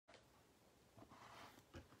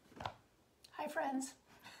friends.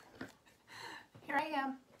 Here I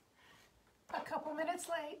am, a couple minutes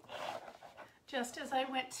late, just as I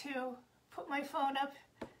went to put my phone up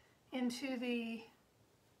into the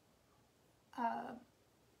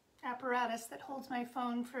apparatus that holds my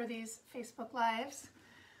phone for these Facebook Lives.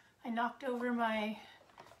 I knocked over my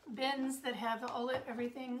bins that have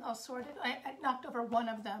everything all sorted. I knocked over one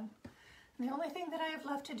of them. And the only thing that I have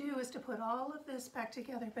left to do is to put all of this back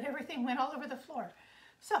together, but everything went all over the floor.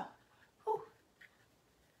 So, whew,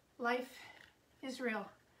 life is real.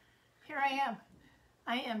 Here I am.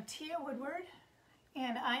 I am Tia Woodward,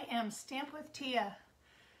 and I am Stamp with Tia.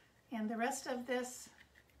 And the rest of this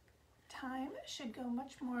time should go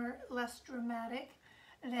much less dramatic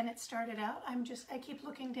than it started out. I keep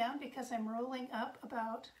looking down because I'm rolling up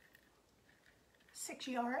about 6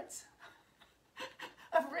 yards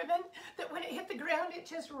of ribbon that when it hit the ground, it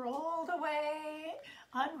just rolled away,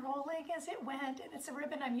 unrolling as it went, and it's a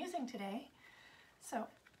ribbon I'm using today. So,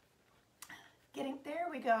 there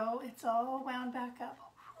we go. It's all wound back up.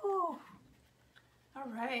 Whew. All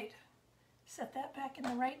right. Set that back in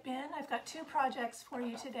the right bin. I've got 2 projects for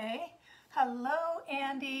you today. Hello,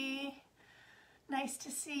 Andy. Nice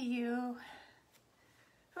to see you.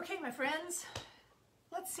 Okay, my friends.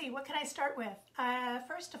 Let's see, what can I start with?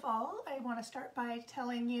 First of all, I want to start by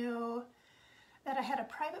telling you that I had a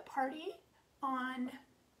private party on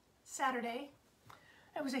Saturday.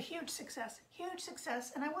 It was a huge success,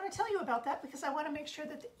 and I want to tell you about that because I want to make sure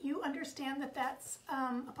that you understand that that's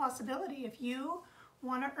a possibility. If you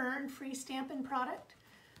want to earn free Stampin' product,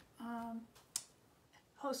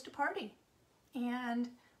 host a party, and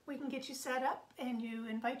we can get you set up, and you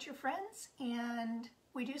invite your friends, and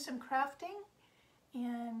we do some crafting,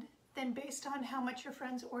 and then based on how much your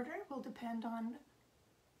friends order will depend on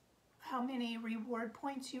how many reward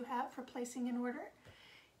points you have for placing an order.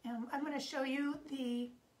 I'm going to show you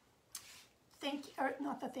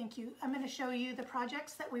I'm going to show you the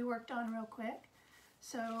projects that we worked on real quick.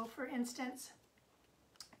 So for instance,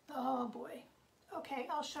 oh boy, okay,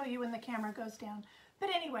 I'll show you when the camera goes down. But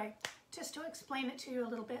anyway, just to explain it to you a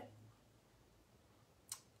little bit,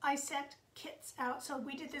 I sent kits out. So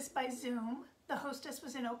we did this by Zoom. The hostess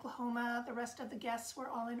was in Oklahoma. The rest of the guests were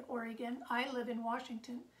all in Oregon. I live in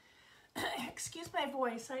Washington. Excuse my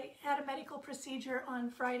voice. I had a medical procedure on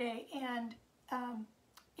Friday, and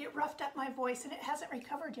it roughed up my voice, and it hasn't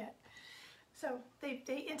recovered yet. So they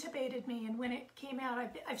intubated me, and when it came out,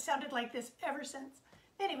 I've sounded like this ever since.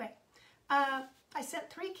 Anyway, I sent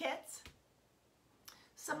 3 kits.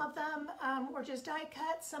 Some of them were just die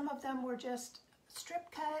cut. Some of them were just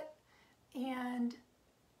strip cut, and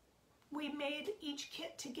we made each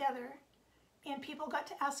kit together, and people got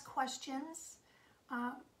to ask questions.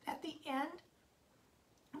 At the end,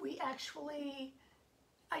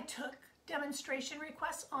 I took demonstration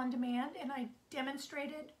requests on demand, and I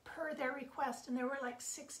demonstrated per their request, and there were like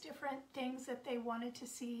 6 different things that they wanted to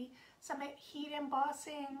see. Some heat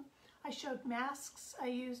embossing, I showed masks, I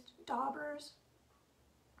used daubers,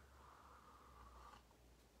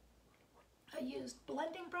 I used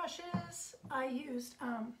blending brushes, I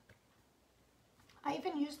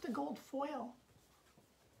even used the gold foil.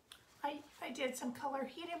 I did some color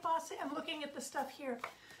heat embossing. I'm looking at the stuff here.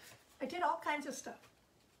 I did all kinds of stuff.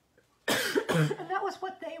 And that was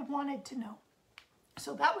what they wanted to know.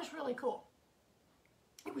 So that was really cool.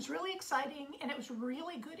 It was really exciting, and it was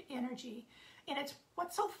really good energy. And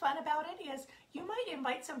what's so fun about it is you might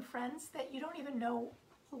invite some friends that you don't even know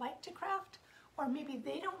like to craft, or maybe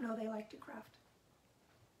they don't know they like to craft.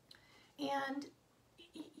 And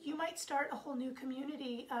you might start a whole new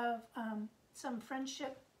community of some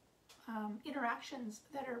friendship interactions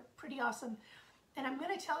that are pretty awesome. And I'm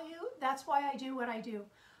going to tell you, that's why I do what I do.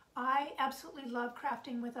 I absolutely love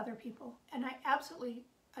crafting with other people, and I absolutely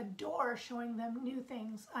adore showing them new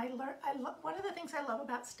things. One of the things I love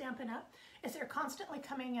about Stampin' Up is they're constantly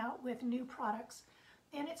coming out with new products.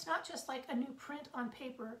 And it's not just like a new print on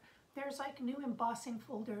paper. There's like new embossing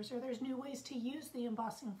folders, or there's new ways to use the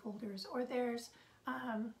embossing folders, or there's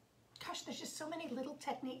there's just so many little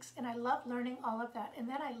techniques, and I love learning all of that. And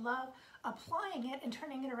then I love applying it and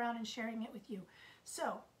turning it around and sharing it with you.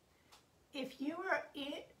 So if you are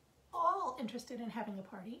all interested in having a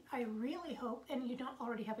party, I really hope, and you don't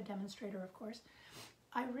already have a demonstrator, of course,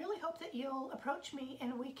 I really hope that you'll approach me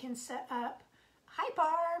and we can set up, hi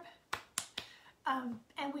Barb,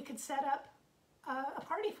 and we could set up a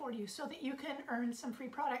party for you so that you can earn some free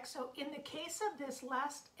products. So in the case of this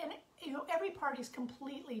last, and every party is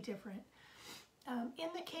completely different. In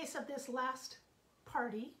the case of this last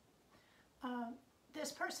party,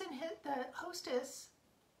 this person, the hostess,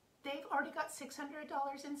 they've already got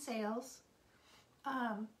 $600 in sales.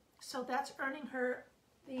 So that's earning her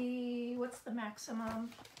the, what's the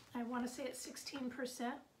maximum? I want to say it's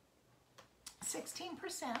 16%.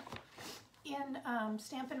 16% in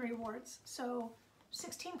Stampin' Rewards. So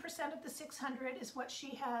 16% of the 600 is what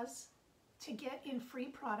she has to get in free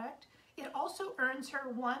product. It also earns her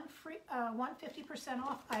one 50%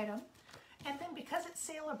 off item. And then because it's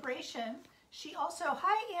Sale-A-Bration, she also,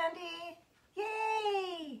 hi Andy,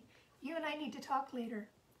 yay! You and I need to talk later.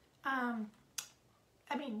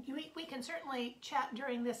 I mean, we can certainly chat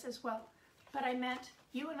during this as well, but I meant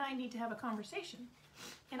you and I need to have a conversation,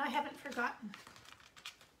 and I haven't forgotten.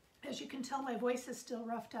 As you can tell, my voice is still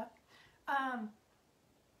roughed up.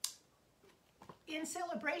 In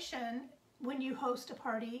Sale-A-Bration, when you host a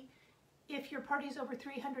party, if your party's over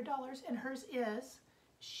 $300, and hers is,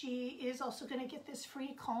 she is also going to get this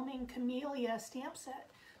free Calming Camellia stamp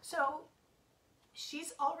set. So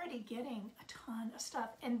she's already getting a ton of stuff.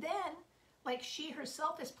 And then, like, she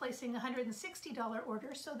herself is placing a $160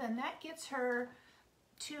 order, so then that gets her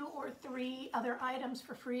 2 or 3 other items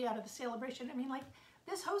for free out of the Sale-A-Bration. I mean, like,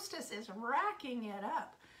 this hostess is racking it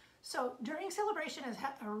up. So during Sale-A-Bration is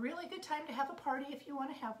a really good time to have a party if you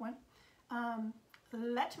want to have one.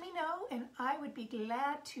 Let me know, and I would be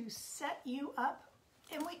glad to set you up,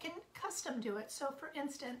 and we can custom do it. So for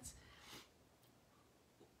instance,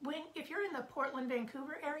 if you're in the Portland,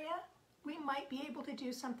 Vancouver area, we might be able to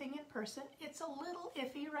do something in person. It's a little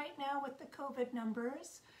iffy right now with the COVID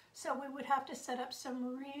numbers, so we would have to set up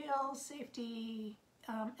some real safety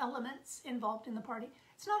elements involved in the party.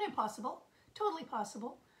 It's not impossible, totally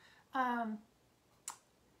possible. Oh,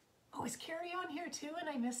 is Carrie on here too and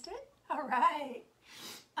I missed it? All right.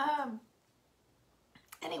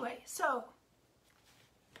 Anyway, so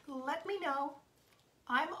let me know.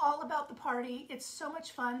 I'm all about the party. It's so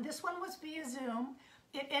much fun. This one was via Zoom.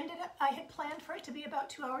 It ended up, I had planned for it to be about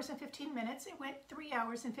 2 hours and 15 minutes. It went 3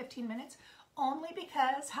 hours and 15 minutes only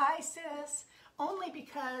because, hi sis, only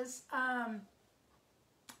because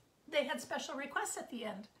they had special requests at the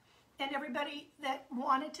end. And everybody that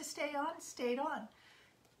wanted to stay on, stayed on.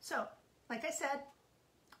 So, like I said,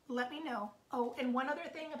 let me know. Oh, and one other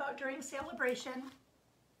thing about during Sale-A-Bration,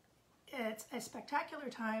 it's a spectacular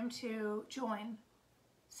time to join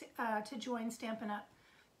Stampin' Up,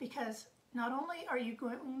 because not only are you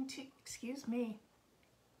going to, excuse me,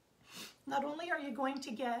 not only are you going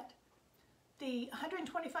to get the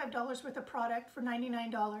 $125 worth of product for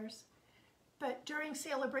 $99, but during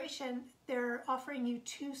Sale-A-Bration, they're offering you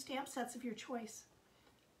 2 stamp sets of your choice.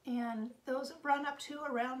 And those run up to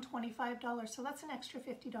around $25, so that's an extra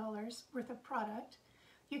 $50 worth of product.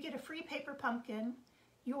 You get a free paper pumpkin,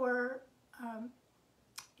 your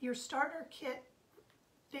starter kit,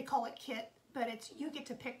 they call it kit, but it's, you get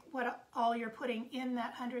to pick what all you're putting in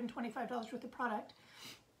that $125 worth of product.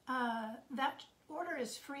 That order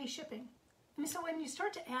is free shipping. And so when you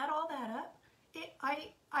start to add all that up,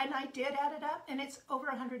 I did add it up, and it's over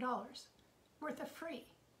 $100 worth of free.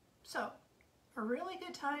 So a really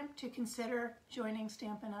good time to consider joining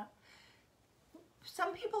Stampin' Up.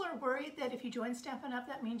 Some people are worried that if you join Stampin' Up,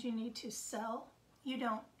 that means you need to sell. You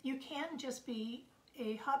don't. You can just be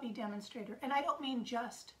a hobby demonstrator. And I don't mean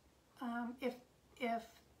just. If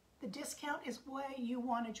the discount is why you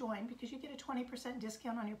want to join, because you get a 20%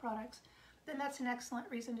 discount on your products, then that's an excellent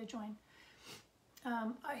reason to join.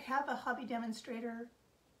 I have a hobby demonstrator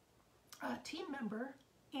team member,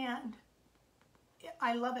 and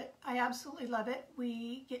I love it. I absolutely love it.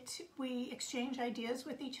 We exchange ideas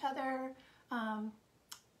with each other.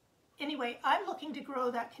 Anyway, I'm looking to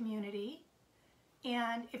grow that community.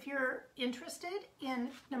 And if you're interested in,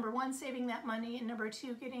 number 1, saving that money, and number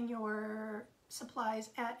 2, getting your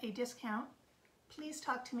supplies at a discount, please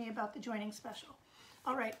talk to me about the joining special.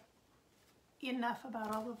 All right, enough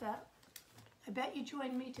about all of that. I bet you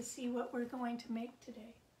joined me to see what we're going to make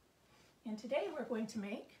today. And today we're going to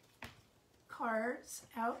make cards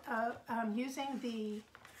out of using the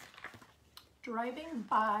Driving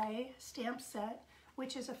By stamp set,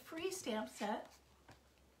 which is a free stamp set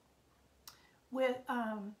with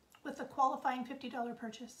a qualifying $50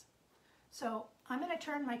 purchase. So I'm going to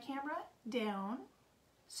turn my camera down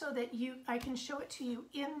so that I can show it to you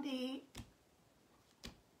in the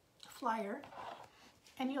flyer,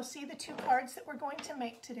 and you'll see the 2 cards that we're going to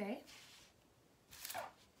make today.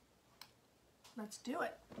 Let's do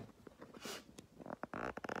it.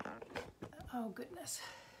 Oh goodness.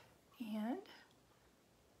 And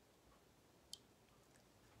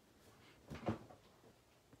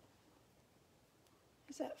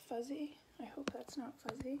is that fuzzy? I hope that's not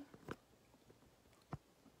fuzzy.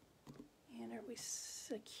 And are we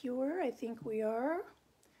secure? I think we are.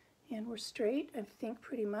 And we're straight, I think,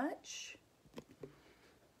 pretty much.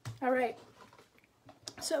 All right,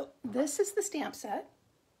 so this is the stamp set.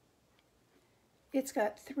 It's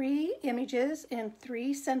got 3 images and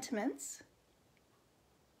 3 sentiments.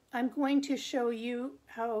 I'm going to show you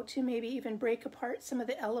how to maybe even break apart some of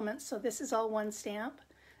the elements. So this is all one stamp,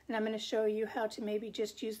 and I'm going to show you how to maybe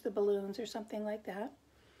just use the balloons or something like that.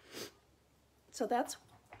 So that's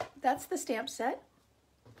the stamp set.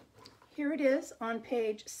 Here it is on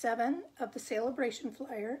page 7 of the Sale-A-Bration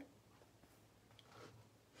flyer.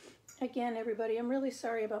 Again, everybody, I'm really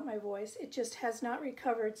sorry about my voice. It just has not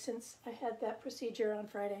recovered since I had that procedure on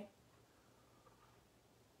Friday.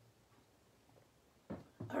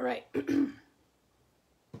 All right.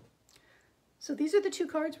 So these are the 2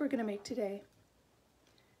 cards we're going to make today.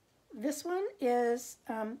 This one is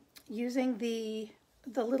using the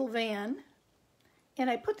little van, and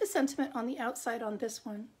I put the sentiment on the outside on this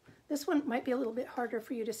one. This one might be a little bit harder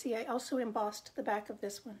for you to see. I also embossed the back of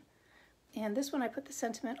this one. And this one I put the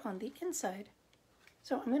sentiment on the inside.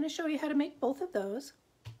 So I'm going to show you how to make both of those.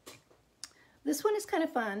 This one is kind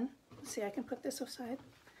of fun. Let's see, I can put this aside.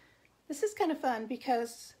 This is kind of fun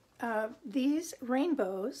because these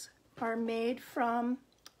rainbows are made from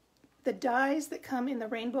the dies that come in the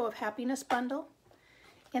Rainbow of Happiness bundle.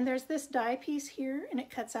 And there's this die piece here, and it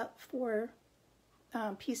cuts out 4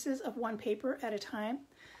 pieces of 1 paper at a time.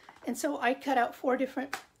 And so I cut out 4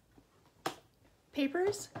 different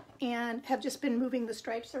papers and have just been moving the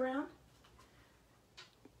stripes around.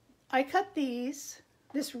 I cut these.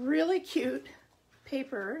 This really cute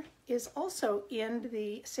paper is also in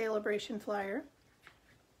the Sale-A-Bration flyer.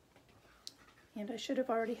 And I should have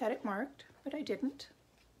already had it marked, but I didn't.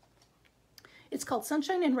 It's called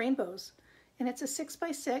Sunshine and Rainbows, and it's a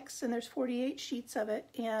 6x6, and there's 48 sheets of it,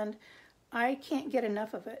 and I can't get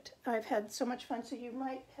enough of it. I've had so much fun, so you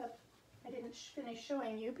might have, I didn't finish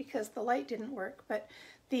showing you because the light didn't work, but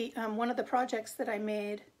the one of the projects that I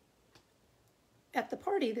made at the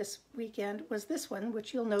party this weekend was this one,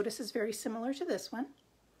 which you'll notice is very similar to this one,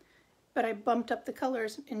 but I bumped up the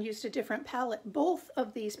colors and used a different palette. Both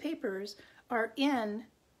of these papers are in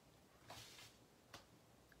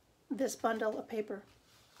this bundle of paper.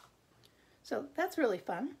 So that's really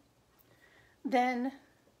fun. Then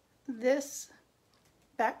this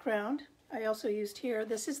background I also used here.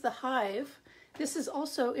 This is the hive. This is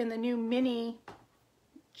also in the new mini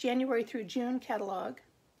January through June catalog.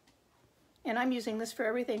 And I'm using this for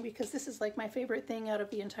everything because this is like my favorite thing out of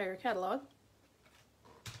the entire catalog.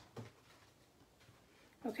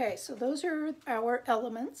 Okay, so those are our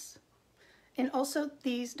elements. And also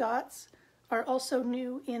these dots are also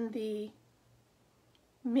new in the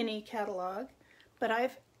mini catalog, but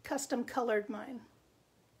I've custom colored mine.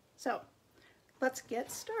 So let's get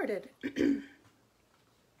started. I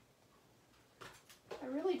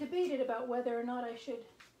really debated about whether or not I should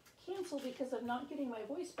cancel because I'm not getting my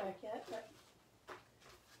voice back yet, but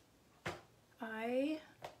I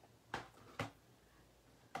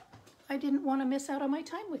didn't want to miss out on my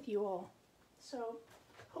time with you all. So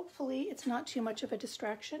hopefully it's not too much of a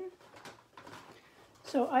distraction.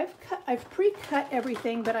 So I've pre-cut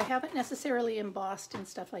everything, but I haven't necessarily embossed and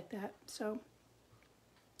stuff like that. So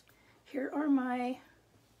here are my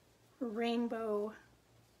rainbow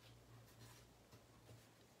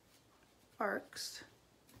arcs.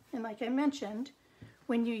 And like I mentioned,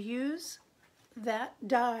 when you use that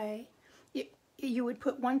die, you would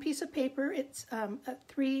put 1 piece of paper, it's a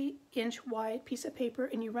 3-inch wide piece of paper,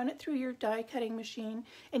 and you run it through your die cutting machine,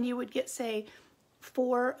 and you would get, say,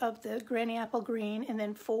 4 of the granny apple green, and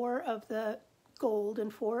then 4 of the gold,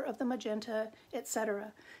 and 4 of the magenta,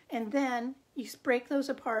 etc. And then you break those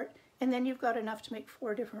apart, and then you've got enough to make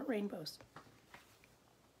 4 different rainbows.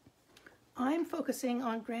 I'm focusing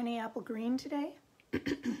on granny apple green today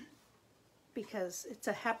because it's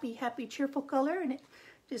a happy, happy, cheerful color, and it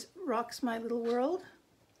just rocks my little world.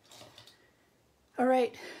 All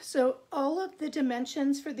right, so all of the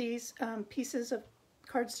dimensions for these pieces of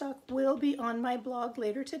cardstock will be on my blog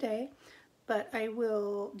later today, but I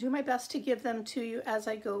will do my best to give them to you as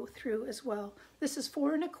I go through as well. This is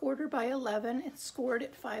 4 1/4 by 11. It's scored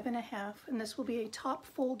at 5 1/2, and this will be a top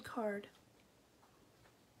fold card.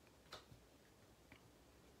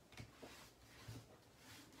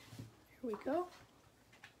 Here we go.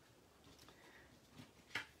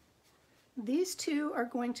 These 2 are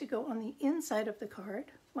going to go on the inside of the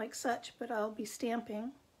card, like such, but I'll be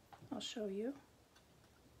stamping. I'll show you.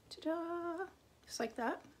 Ta-da! Just like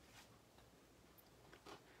that.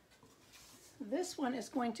 This one is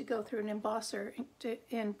going to go through an embosser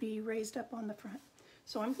and be raised up on the front.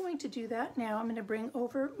 So I'm going to do that now. I'm going to bring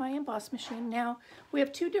over my emboss machine. Now, we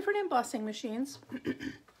have 2 different embossing machines.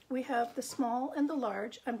 we have the small and the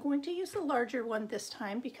large. I'm going to use the larger one this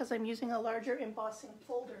time because I'm using a larger embossing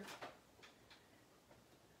folder.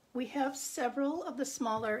 We have several of the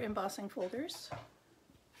smaller embossing folders.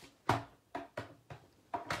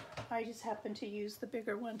 I just happen to use the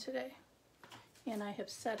bigger one today. And I have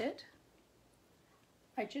set it.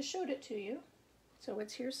 I just showed it to you, so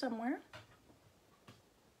it's here somewhere.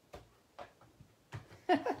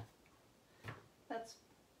 There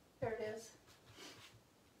it is.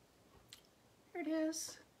 There it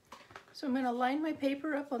is. So I'm going to line my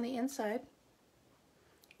paper up on the inside.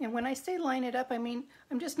 And when I say line it up, I mean,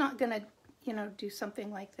 I'm just not going to, you know, do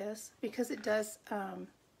something like this because it does,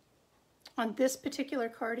 on this particular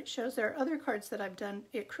card, it shows there are other cards that I've done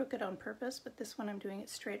it crooked on purpose, but this one I'm doing it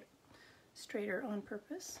straighter on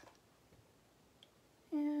purpose.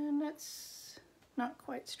 And that's not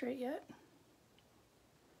quite straight yet.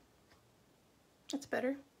 That's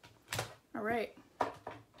better. All right.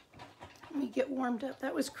 Let me get warmed up.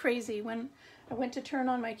 That was crazy. When I went to turn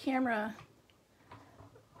on my camera,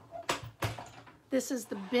 this is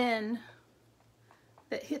the bin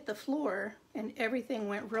that hit the floor and everything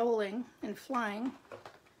went rolling and flying.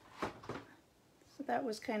 So that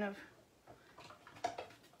was kind of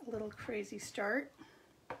a little crazy start.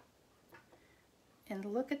 And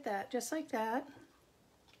look at that, just like that,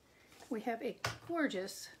 we have a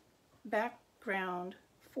gorgeous background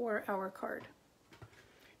for our card.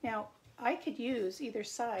 Now, I could use either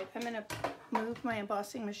side. I'm going to move my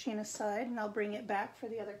embossing machine aside and I'll bring it back for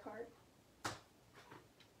the other card.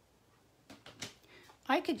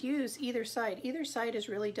 I could use either side. Either side is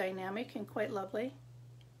really dynamic and quite lovely.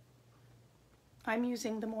 I'm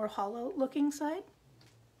using the more hollow looking side.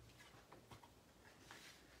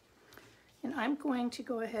 And I'm going to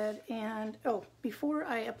go ahead and, oh, before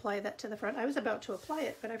I apply that to the front, I was about to apply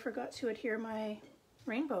it, but I forgot to adhere my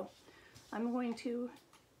rainbow. I'm going to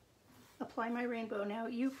apply my rainbow. Now,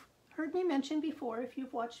 you've heard me mention before, if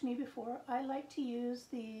you've watched me before, I like to use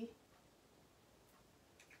the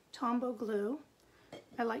Tombow glue.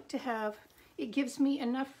 I like to have, it gives me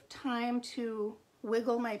enough time to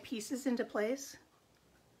wiggle my pieces into place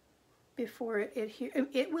before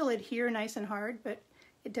it will adhere nice and hard, but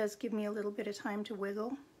it does give me a little bit of time to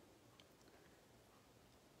wiggle.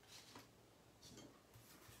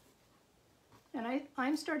 And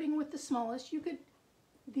I'm starting with the smallest. You could,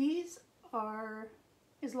 these are,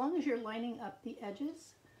 as long as you're lining up the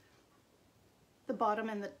edges, the bottom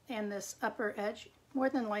and this upper edge, more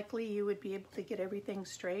than likely you would be able to get everything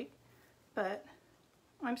straight. But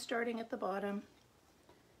I'm starting at the bottom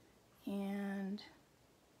and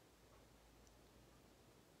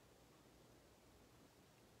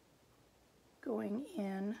going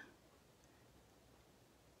in.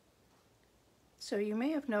 So you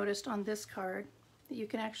may have noticed on this card that you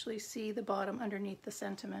can actually see the bottom underneath the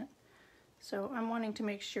sentiment. So I'm wanting to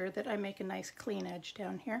make sure that I make a nice clean edge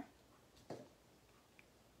down here.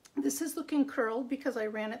 This is looking curled because I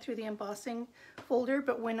ran it through the embossing folder,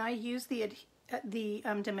 but when I use the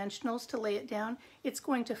dimensionals to lay it down, it's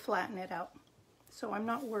going to flatten it out. So I'm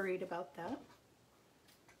not worried about that.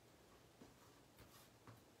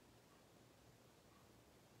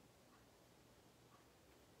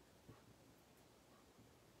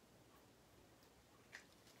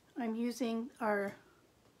 I'm using our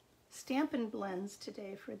Stampin' blends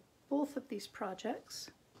today for both of these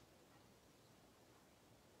projects.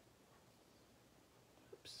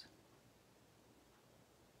 Oops.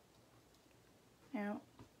 Now,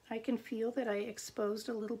 I can feel that I exposed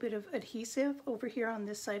a little bit of adhesive over here on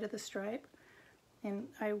this side of the stripe, and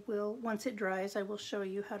I will, once it dries, I will show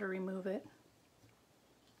you how to remove it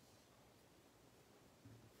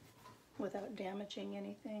without damaging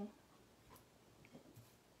anything.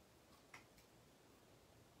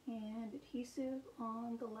 And adhesive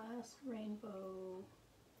on the last rainbow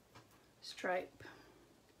stripe.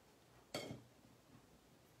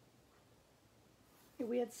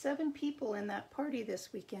 We had 7 people in that party this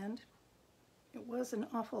weekend. It was an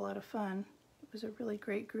awful lot of fun. It was a really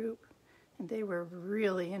great group, and they were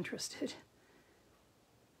really interested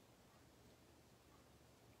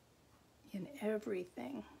in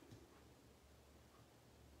everything.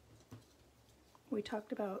 We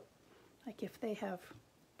talked about, like, if they have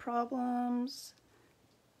problems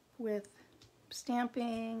with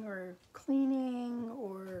stamping or cleaning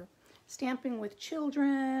or stamping with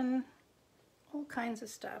children, all kinds of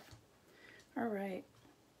stuff. All right,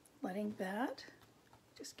 letting that,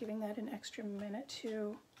 just giving that an extra minute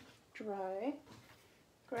to dry.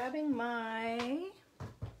 Grabbing my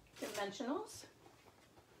dimensionals.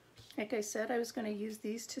 Like I said, I was going to use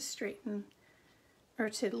these to straighten or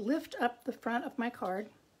to lift up the front of my card.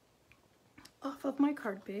 off of my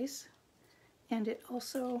card base, and it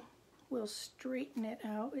also will straighten it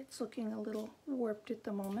out. It's looking a little warped at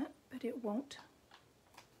the moment, but it won't.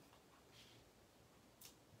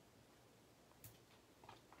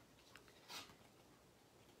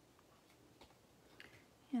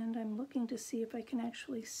 And I'm looking to see if I can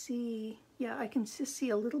actually see, yeah, I can just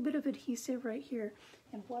see a little bit of adhesive right here.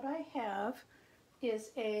 And what I have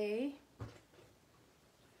is a,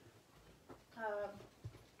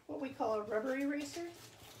 what we call a rubber eraser.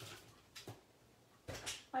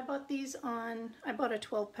 I bought these I bought a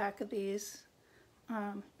 12-pack of these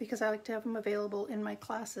because I like to have them available in my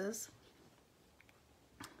classes.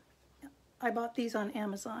 I bought these on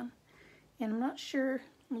Amazon, and I'm not sure,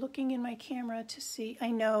 I'm looking in my camera to see, I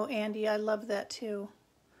know, Andy, I love that too.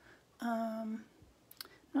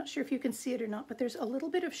 Not sure if you can see it or not, but there's a little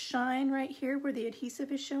bit of shine right here where the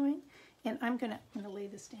adhesive is showing, and I'm gonna lay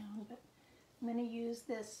this down, but I'm gonna use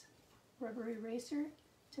this rubber eraser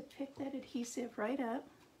to pick that adhesive right up.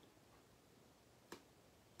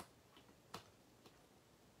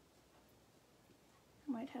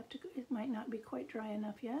 Might have to, it might not be quite dry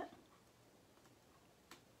enough yet.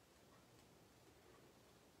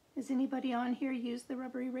 Has anybody on here used the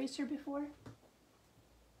rubber eraser before?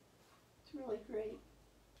 It's really great.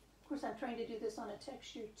 Of course, I'm trying to do this on a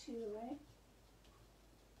texture too, right?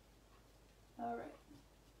 All right.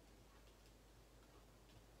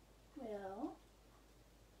 Well,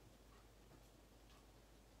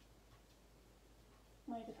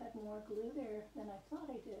 might have had more glue there than I thought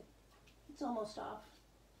I did. It's almost off.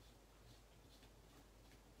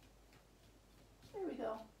 There we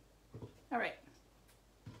go. All right.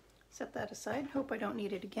 Set that aside. Hope I don't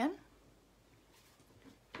need it again.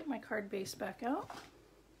 Get my card base back out.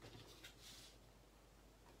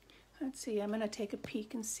 Let's see, I'm going to take a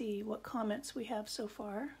peek and see what comments we have so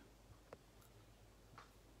far.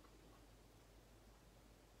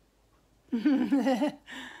 You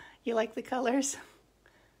like the colors?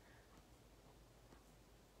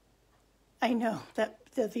 I know that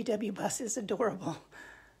the VW bus is adorable.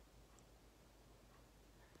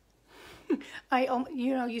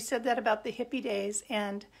 You know, you said that about the hippie days,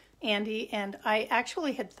 and Andy, and I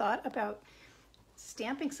actually had thought about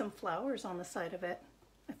stamping some flowers on the side of it.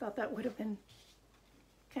 I thought that would have been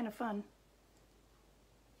kind of fun.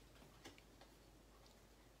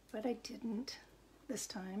 But I didn't this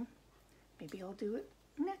time. Maybe I'll do it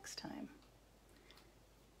next time.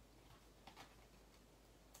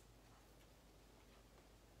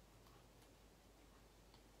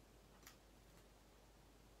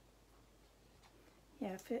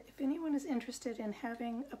 Yeah, if anyone is interested in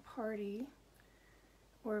having a party,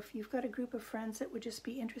 or if you've got a group of friends that would just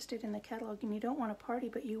be interested in the catalog and you don't want a party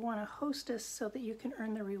but you want to host us so that you can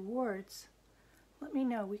earn the rewards, let me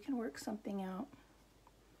know. We can work something out.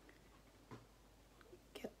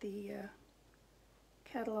 Get the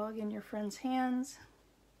catalog in your friends' hands.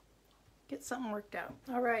 Get something worked out.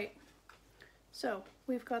 All right, so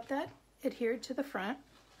we've got that adhered to the front.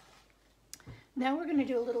 Now we're going to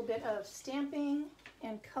do a little bit of stamping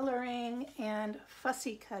and coloring and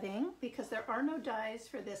fussy cutting because there are no dies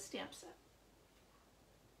for this stamp set.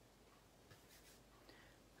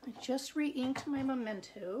 I just re-inked my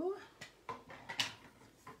memento,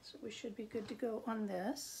 so we should be good to go on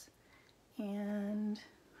this. And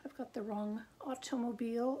I've got the wrong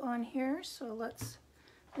automobile on here, so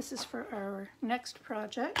this is for our next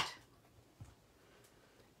project.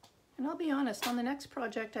 And I'll be honest, on the next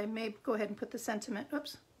project I may go ahead and put the sentiment,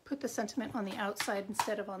 put the sentiment on the outside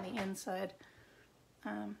instead of on the inside.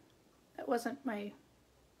 That wasn't my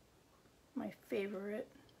favorite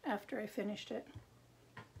after I finished it.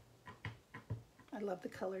 I love the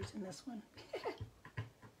colors in this one.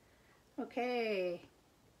 Okay,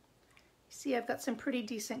 see, I've got some pretty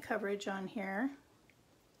decent coverage on here.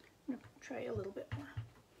 I'm gonna try a little bit more.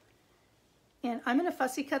 And I'm going to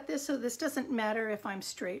fussy cut this, so this doesn't matter if I'm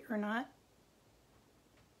straight or not.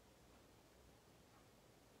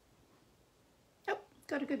 Oh,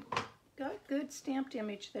 got good stamped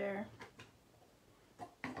image there.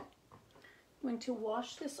 I'm going to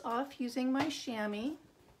wash this off using my chamois.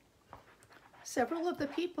 Several of the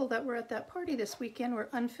people that were at that party this weekend were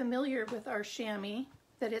unfamiliar with our chamois.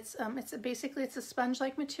 That it's basically a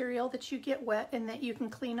sponge-like material that you get wet and that you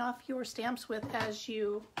can clean off your stamps with as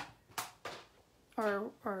you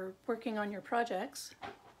are working on your projects.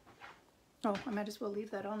 Oh, I might as well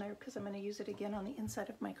leave that on there because I'm going to use it again on the inside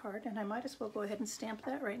of my card, and I might as well go ahead and stamp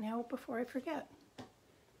that right now before I forget.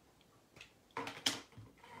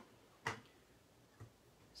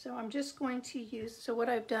 So I'm just going to use, so what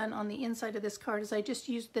I've done on the inside of this card is I just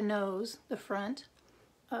used the nose, the front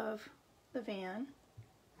of the van.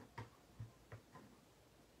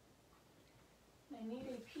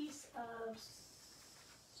 of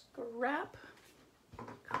scrap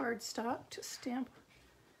cardstock to stamp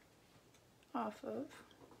off of,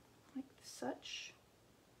 like such.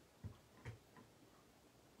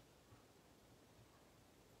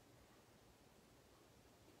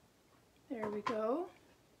 There we go.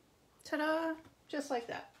 Ta-da! Just like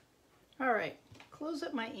that. All right, close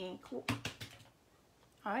up my ink.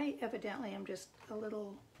 I evidently am just a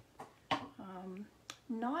little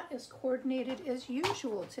not as coordinated as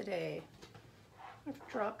usual today. I've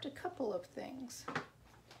dropped a couple of things.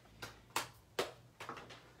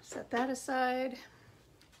 Set that aside.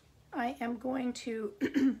 I am going to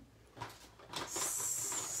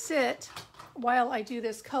sit while I do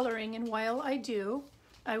this coloring, and while I do,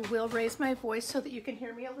 I will raise my voice so that you can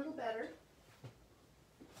hear me a little better.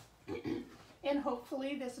 And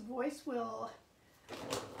hopefully this voice will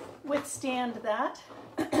withstand that.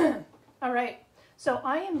 All right, so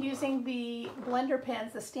I am using the blender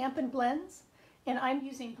pens, the Stampin' Blends, and I'm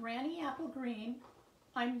using Granny Apple Green,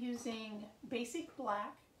 I'm using Basic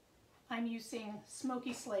Black, I'm using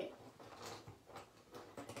Smoky Slate.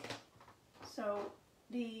 So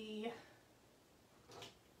the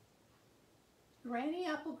Granny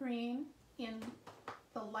Apple Green in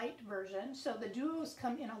the light version, so the duos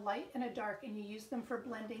come in a light and a dark, and you use them for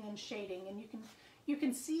blending and shading, and you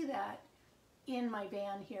can see that in my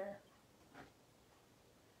van here.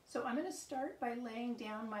 So I'm going to start by laying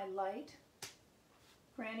down my light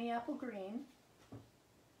Granny Apple Green,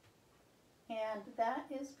 and that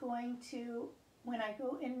is going to, when I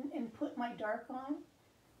go in and put my dark on,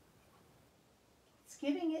 it's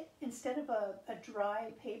giving it, instead of a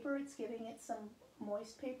dry paper, it's giving it some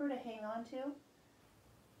moist paper to hang on to.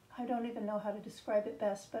 I don't even know how to describe it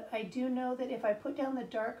best, but I do know that if I put down the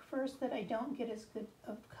dark first, that I don't get as good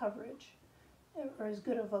of coverage or as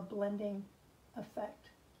good of a blending effect.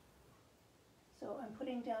 So I'm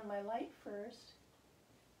putting down my light first.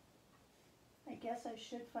 I guess I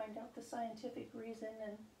should find out the scientific reason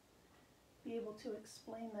and be able to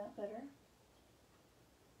explain that better.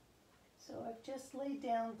 So I've just laid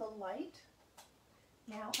down the light.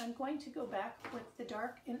 Now I'm going to go back with the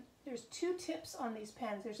dark, and there's two tips on these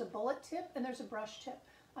pens. There's a bullet tip and there's a brush tip.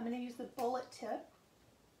 I'm going to use the bullet tip.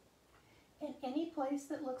 And any place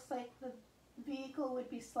that looks like the vehicle would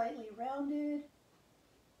be slightly rounded,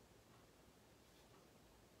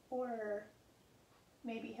 or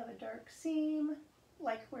maybe have a dark seam,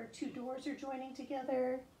 like where two doors are joining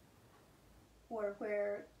together, or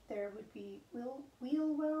where there would be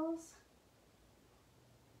wheel wells,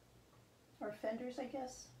 or fenders, I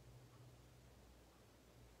guess.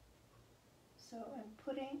 So I'm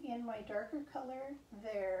putting in my darker color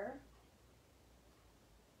there.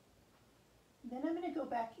 Then I'm going to go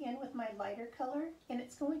back in with my lighter color, and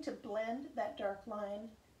it's going to blend that dark line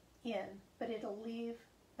in, but it'll leave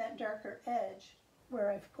that darker edge where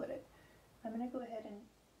I've put it. I'm going to go ahead and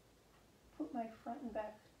put my front and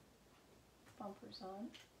back bumpers on.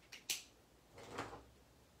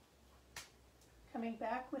 Coming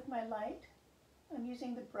back with my light, I'm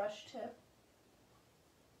using the brush tip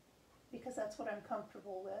because that's what I'm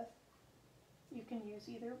comfortable with. You can use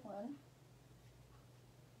either one.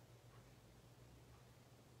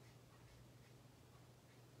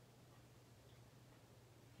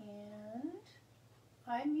 And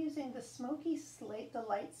I'm using the smoky slate, the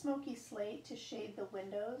light smoky slate, to shade the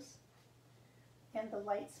windows, and the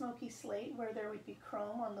light smoky slate where there would be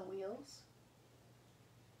chrome on the wheels.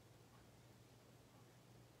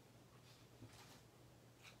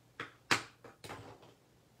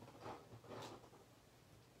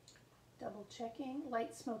 Double checking,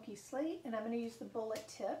 light smoky slate, and I'm going to use the bullet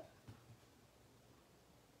tip.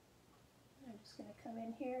 I'm just going to come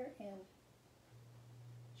in here and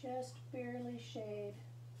just barely shade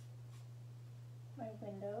my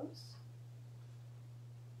windows.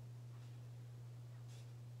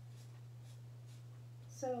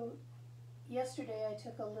 So yesterday I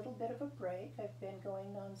took a little bit of a break. I've been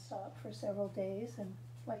going non-stop for several days, and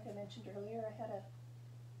like I mentioned earlier, I had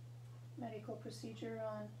a medical procedure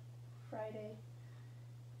on Friday,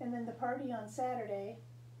 and then the party on Saturday.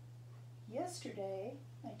 Yesterday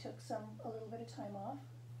I took a little bit of time off,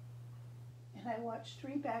 and I watched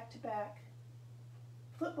 3 back-to-back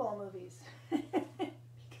football movies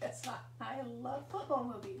because I love football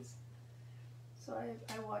movies. So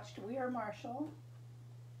I watched We Are Marshall,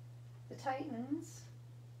 The Titans,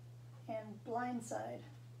 and Blindside.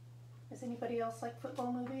 Does anybody else like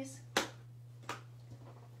football movies?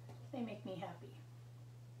 They make me happy.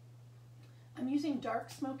 I'm using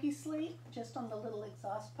dark smoky slate just on the little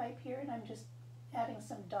exhaust pipe here, and I'm just adding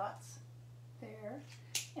some dots there.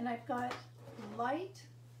 And I've got light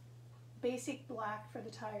basic black for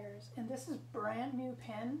the tires, and this is brand new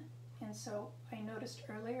pen, and so I noticed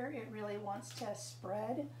earlier it really wants to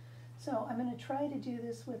spread. So I'm going to try to do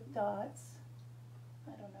this with dots.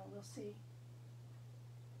 I don't know, we'll see.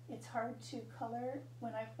 It's hard to color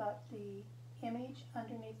when I've got the image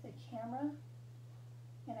underneath the camera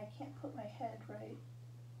and I can't put my head right.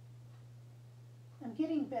 I'm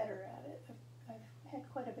getting better at it. I've had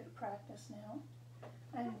quite a bit of practice now.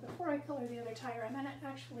 And before I color the other tire, I'm going to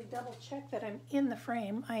actually double check that I'm in the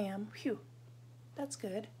frame. I am. Phew. That's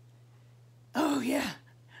good. Oh, yeah.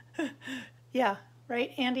 Yeah,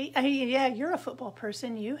 right, Andy? Yeah, you're a football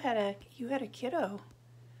person. You had a kiddo.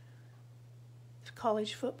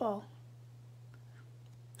 College football.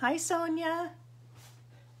 Hi, Sonia.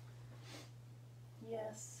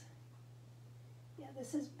 Yes. Yeah,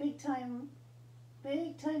 this is big time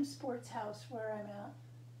sports house where I'm at.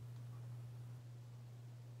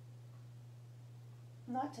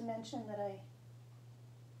 Not to mention that I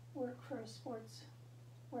work for a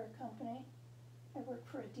sportswear company. I work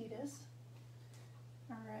for Adidas.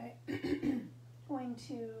 All right. Going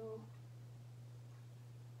to,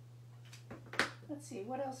 let's see,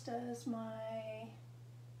 what else does my,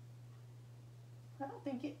 I don't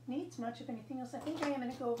think it needs much of anything else. I think I am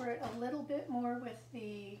going to go over it a little bit more with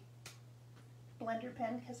the blender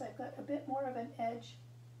pen because I've got a bit more of an edge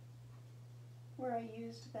where I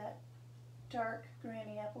used that dark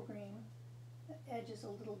granny apple green. The edge is a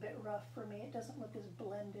little bit rough for me. It doesn't look as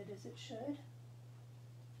blended as it should.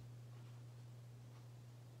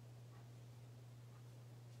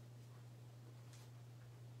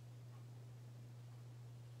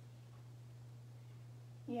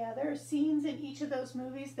 Yeah, there are scenes in each of those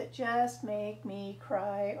movies that just make me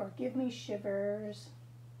cry or give me shivers.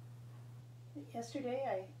 Yesterday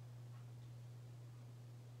I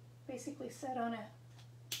basically sat on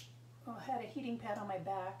had a heating pad on my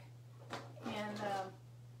back and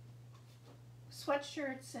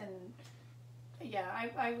sweatshirts, and yeah,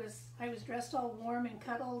 I was dressed all warm and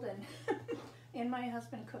cuddled, and and my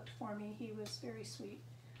husband cooked for me. He was very sweet.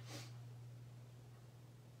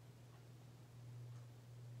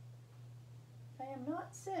 I am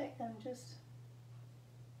not sick, I'm just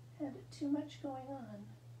had too much going on.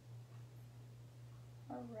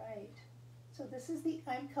 All right, so this is the,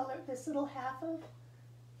 I'm colored, this little half of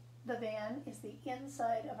the van is the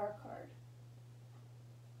inside of our card.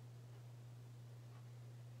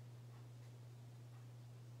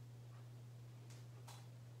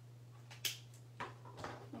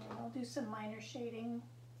 And I'll do some minor shading,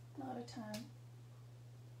 not a ton.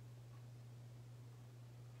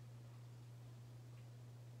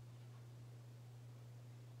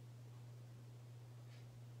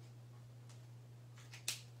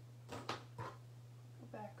 Go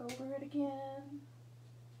back over it again.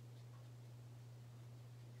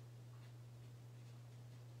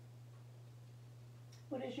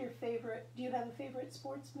 What is your favorite, do you have a favorite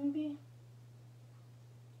sports movie?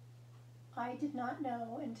 I did not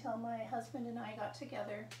know until my husband and I got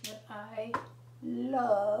together that I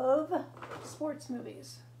love sports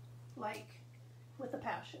movies, like with a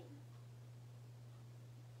passion.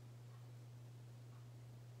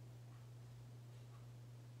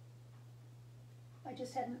 I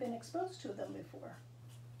just hadn't been exposed to them before.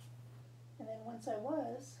 And then once I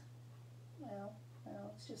was, well,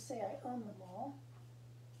 let's just say I own them all.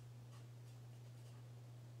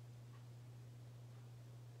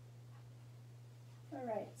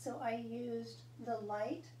 Alright, so I used the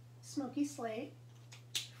light smoky slate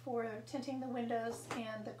for tinting the windows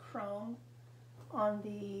and the chrome on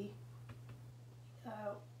the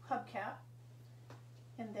hubcap.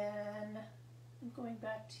 And then I'm going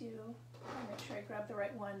back to, make sure I grab the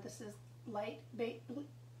right one. This is light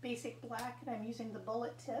basic black, and I'm using the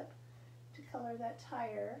bullet tip to color that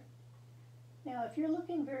tire. Now if you're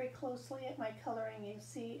looking very closely at my coloring, you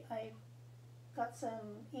see I've got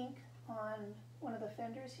some ink on one of the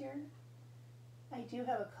fenders here. I do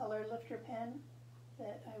have a color lifter pen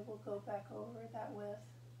that I will go back over that with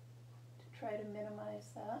to try to minimize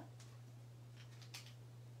that.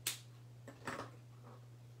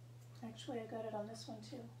 Actually, I got it on this one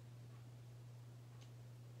too.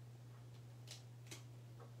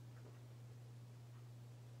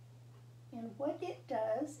 And what it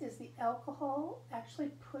does is the alcohol actually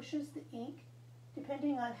pushes the ink,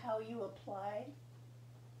 depending on how you apply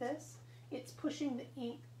this, it's pushing the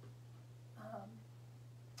ink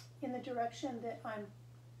in the direction that I'm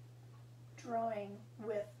drawing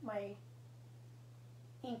with my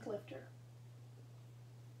ink lifter.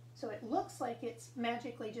 So it looks like it's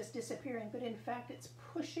magically just disappearing, but in fact it's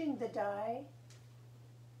pushing the dye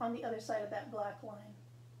on the other side of that black line.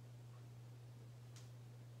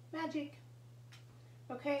 Magic.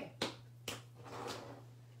 Okay.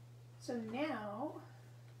 So now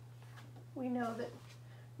we know that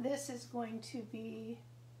this is going to be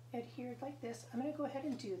adhered like this. I'm going to go ahead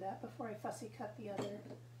and do that before I fussy cut the other.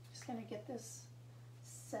 Just going to get this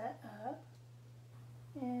set up.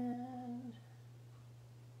 And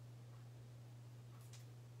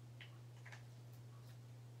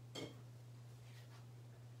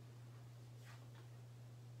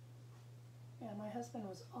yeah, my husband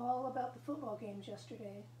was all about the football games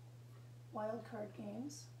yesterday, wild card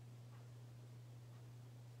games.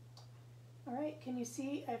 All right, can you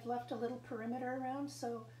see I've left a little perimeter around?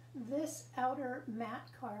 So this outer mat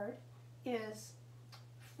card is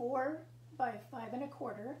 4 by 5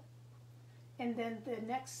 1/4, and then the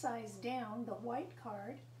next size down, the white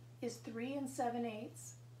card, is 3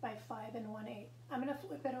 7/8 by 5 1/8. I'm going to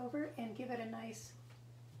flip it over and give it a nice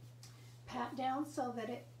pat down so that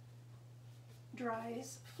it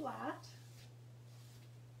dries flat.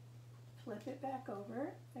 Flip it back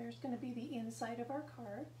over. There's going to be the inside of our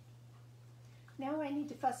card. Now I need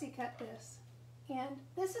to fussy cut this. And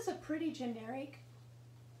this is a pretty generic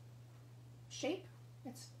shape.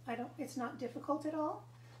 It's not difficult at all.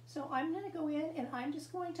 So I'm going to go in and I'm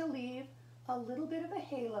just going to leave a little bit of a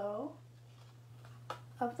halo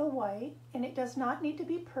of the white, and it does not need to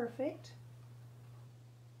be perfect.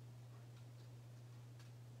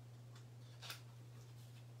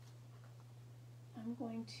 I'm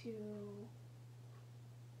going to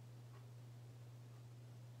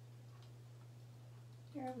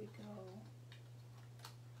there we go.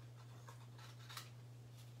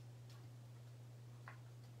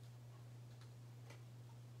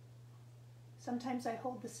 Sometimes I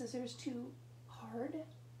hold the scissors too hard,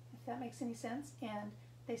 if that makes any sense, and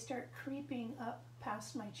they start creeping up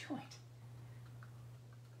past my joint.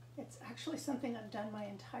 It's actually something I've done my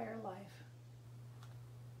entire life.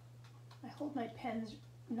 I hold my pens,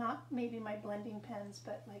 not maybe my blending pens,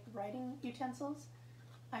 but like writing utensils,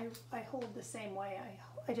 I hold the same way.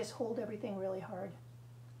 I just hold everything really hard.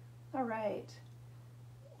 All right,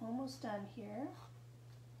 almost done here.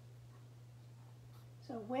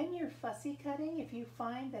 So when you're fussy cutting, if you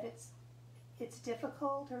find that it's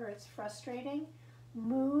difficult or it's frustrating,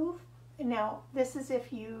 move. Now, this is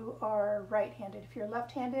if you are right-handed. If you're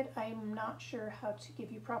left-handed, I'm not sure how to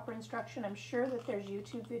give you proper instruction. I'm sure that there's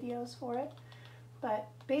YouTube videos for it. But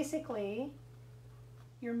basically,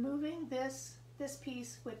 you're moving this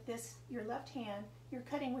piece with your left hand. You're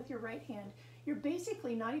cutting with your right hand. You're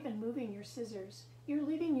basically not even moving your scissors. You're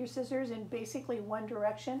leaving your scissors in basically one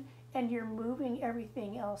direction, and you're moving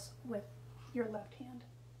everything else with your left hand.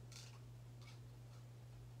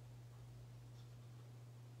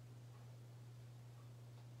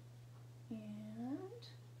 And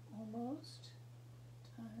almost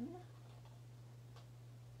done.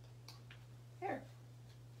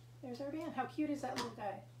 There's our band. How cute is that little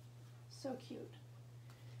guy? So cute.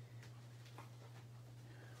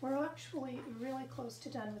 We're actually really close to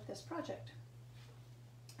done with this project.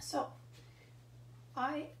 So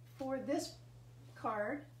for this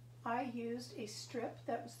card, I used a strip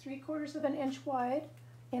that was 3/4 of an inch wide,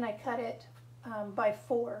 and I cut it by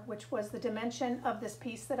 4, which was the dimension of this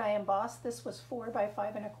piece that I embossed. This was 4 by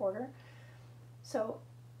 5 1/4. So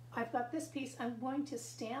I've got this piece. I'm going to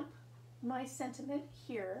stamp my sentiment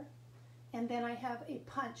here, and then I have a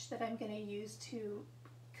punch that I'm going to use to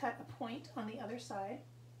cut a point on the other side.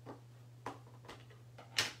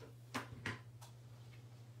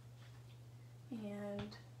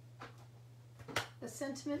 And the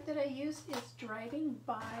sentiment that I used is driving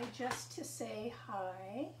by just to say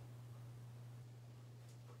hi.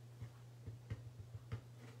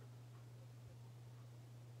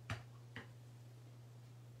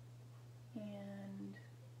 And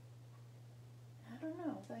I don't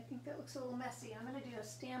know, I think that looks a little messy. I'm going to do a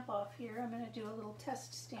stamp off here. I'm going to do a little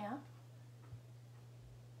test stamp.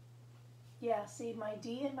 Yeah, see, my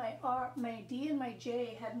D and my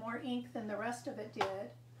J had more ink than the rest of it did.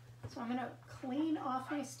 So I'm going to clean off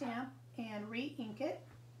my stamp and re-ink it.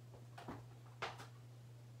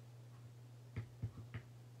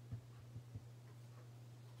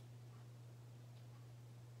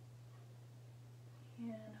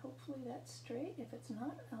 And hopefully that's straight. If it's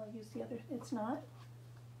not, I'll use the other. It's not.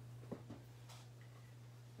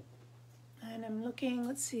 And I'm looking,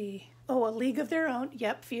 let's see. Oh, A League of Their Own.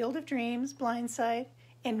 Yep, Field of Dreams, Blindside,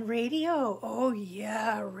 and Radio. Oh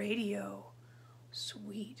yeah, Radio.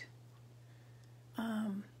 Sweet.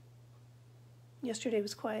 Yesterday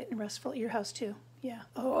was quiet and restful at your house too. Yeah.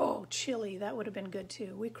 Oh, chili. That would have been good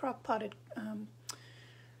too. We crock-potted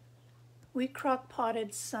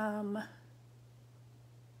some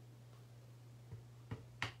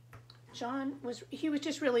John he was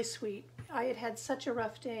just really sweet. I had had such a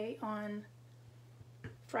rough day on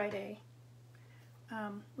Friday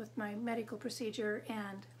with my medical procedure,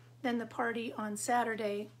 and then the party on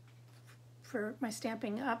Saturday for my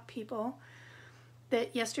Stampin' Up people,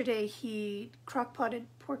 that yesterday he crock-potted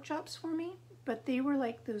pork chops for me, but they were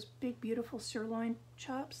like those big, beautiful sirloin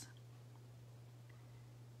chops.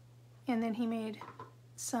 And then he made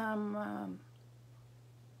some, I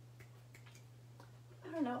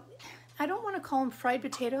don't know, I don't want to call them fried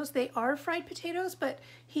potatoes. They are fried potatoes, but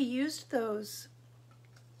he used those,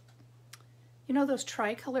 you know, those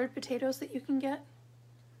tri-colored potatoes that you can get?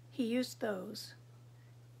 He used those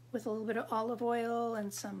with a little bit of olive oil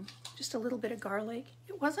and just a little bit of garlic.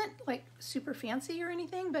 It wasn't like super fancy or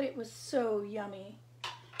anything, but it was so yummy.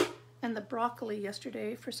 And the broccoli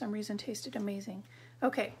yesterday, for some reason, tasted amazing.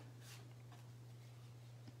 Okay.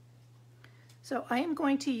 So I am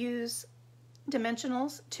going to use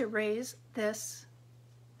dimensionals to raise this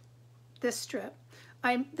strip.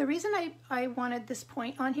 The reason I wanted this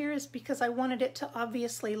point on here is because I wanted it to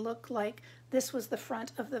obviously look like this was the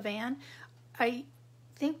front of the van. I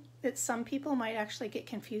think that some people might actually get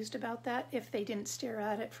confused about that if they didn't stare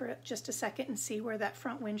at it for just a second and see where that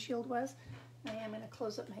front windshield was. I am going to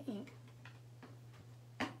close up my ink.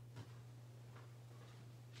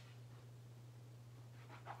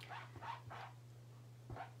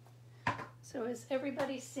 So is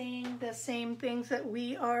everybody seeing the same things that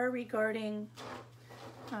we are regarding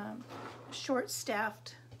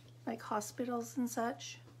short-staffed, like hospitals and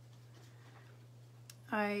such?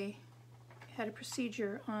 I had a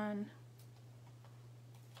procedure on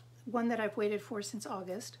one that I've waited for since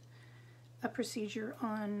August, a procedure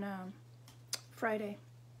on Friday.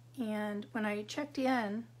 And when I checked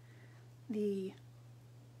in,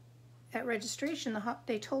 at registration,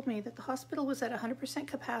 they told me that the hospital was at 100%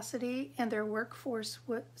 capacity and their workforce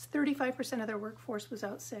was 35% of their workforce was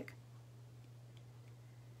out sick.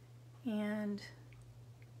 And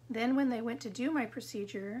then when they went to do my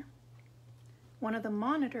procedure, one of the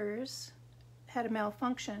monitors had a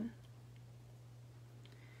malfunction.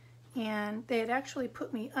 And they had actually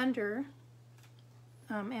put me under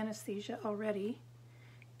anesthesia already.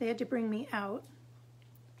 They had to bring me out.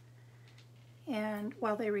 And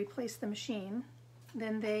while they replaced the machine,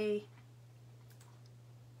 then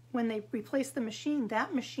when they replaced the machine,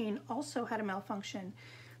 that machine also had a malfunction.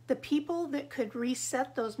 The people that could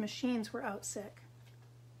reset those machines were out sick.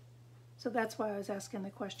 So that's why I was asking the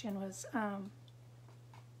question was,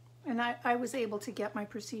 and I was able to get my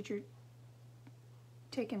procedure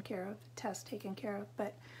taken care of, test taken care of,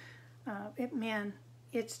 but man,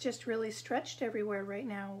 it's just really stretched everywhere right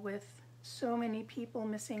now with so many people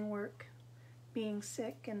missing work, being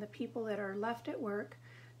sick, and the people that are left at work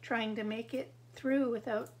trying to make it through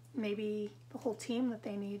without maybe the whole team that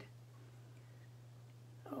they need.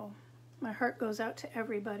 Oh, my heart goes out to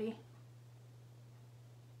everybody.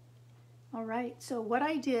 All right, so what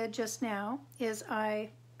I did just now is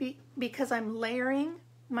because I'm layering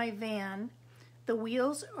my van, the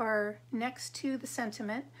wheels are next to the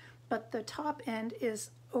sentiment, but the top end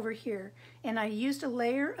is over here. And I used a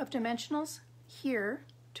layer of dimensionals here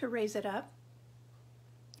to raise it up.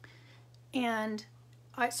 And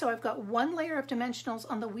so I've got one layer of dimensionals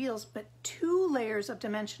on the wheels, but 2 layers of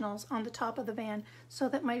dimensionals on the top of the van so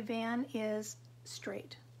that my van is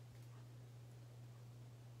straight.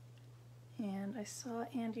 And I saw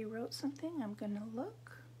Andy wrote something. I'm going to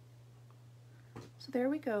look. So there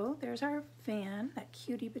we go. There's our van, that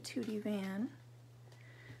cutie patootie van.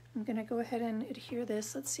 I'm going to go ahead and adhere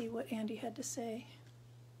this. Let's see what Andy had to say.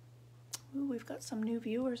 Ooh, we've got some new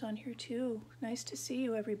viewers on here too. Nice to see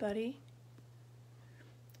you, everybody.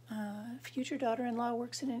 Future daughter-in-law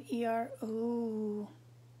works in an ER. Oh.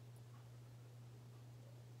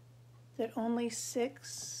 That only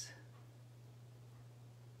 6.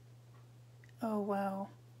 Oh, wow.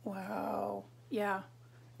 Wow. Yeah.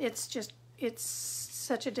 It's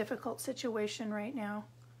such a difficult situation right now.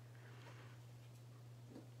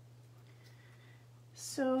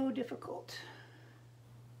 So difficult.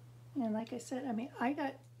 And like I said, I mean,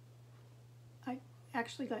 I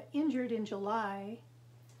actually got injured in July.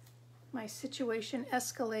 My situation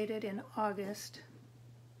escalated in August.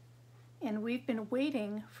 And we've been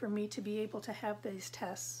waiting for me to be able to have these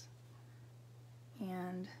tests.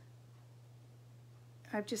 And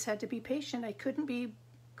I've just had to be patient. I couldn't be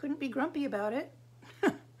grumpy about it.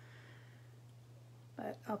 But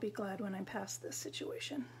I'll be glad when I'm past this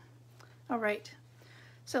situation. All right.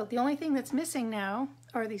 So the only thing that's missing now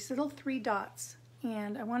are these little 3 dots.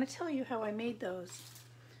 And I want to tell you how I made those.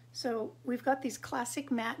 So we've got these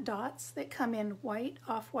classic matte dots that come in white,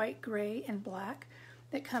 off-white, gray, and black.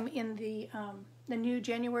 that come in the new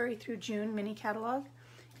January through June mini catalog,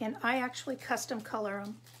 and I actually custom color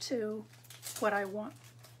them to what I want.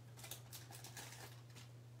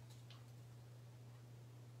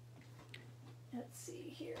 Let's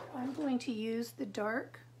see here. I'm going to use the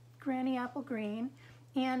dark Granny Apple Green,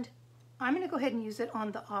 and I'm going to go ahead and use it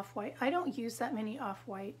on the off-white. I don't use that many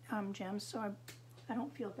off-white gems, so I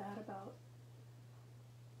don't feel bad about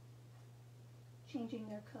changing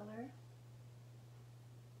their color.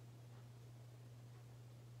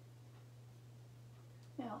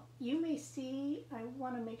 Now, you may see, I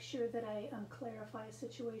want to make sure that I clarify a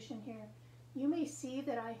situation here. You may see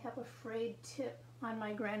that I have a frayed tip on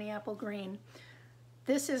my Granny Apple Green.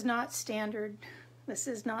 This is not standard. This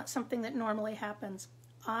is not something that normally happens.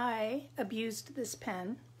 I abused this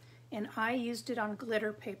pen, and I used it on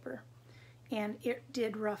glitter paper, and it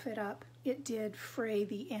did rough it up. It did fray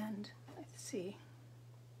the end. Let's see.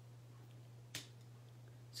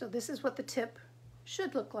 So this is what the tip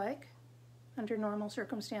should look like under normal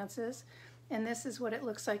circumstances, and this is what it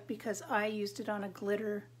looks like because I used it on a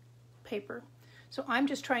glitter paper. So I'm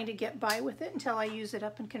just trying to get by with it until I use it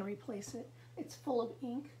up and can replace it. It's full of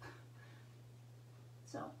ink.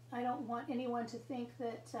 So I don't want anyone to think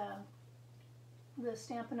that the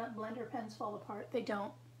Stampin' Up! Blender pens fall apart. They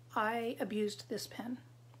don't. I abused this pen.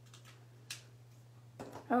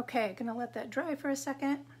 Okay, gonna let that dry for a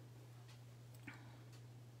second.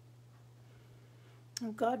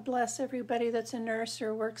 God bless everybody that's a nurse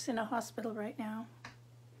or works in a hospital right now.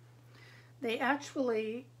 They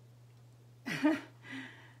actually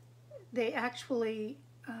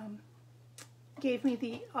gave me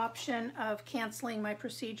the option of canceling my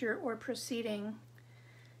procedure or proceeding,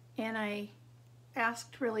 and I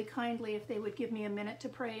asked really kindly if they would give me a minute to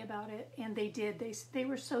pray about it, and they did. They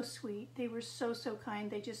were so sweet. They were so kind.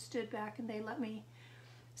 They just stood back and they let me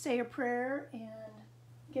say a prayer and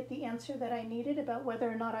get the answer that I needed about whether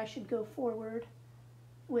or not I should go forward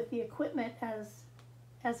with the equipment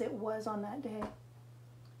as it was on that day.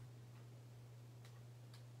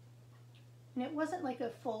 And it wasn't like a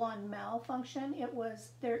full-on malfunction. It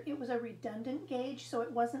was a redundant gauge, so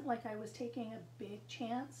it wasn't like I was taking a big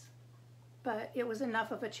chance, but it was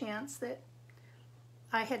enough of a chance that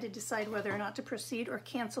I had to decide whether or not to proceed or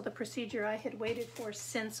cancel the procedure I had waited for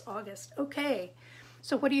since August. Okay,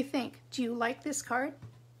 so what do you think? Do you like this card?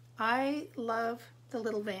 I love the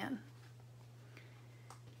little van.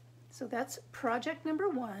 So that's project number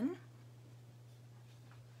 1.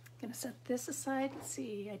 Gonna set this aside. Let's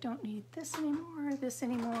see, I don't need this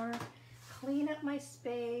anymore. Clean up my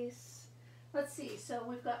space. Let's see, so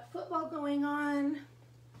we've got football going on.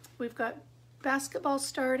 We've got basketball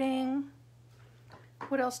starting.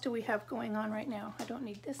 What else do we have going on right now? I don't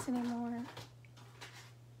need this anymore.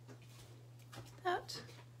 That.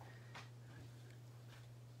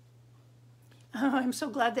 Oh, I'm so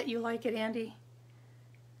glad that you like it, Andy.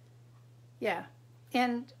 Yeah,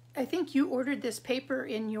 and I think you ordered this paper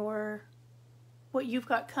in your, what you've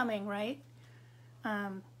got coming, right? I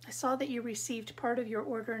saw that you received part of your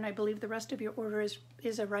order, and I believe the rest of your order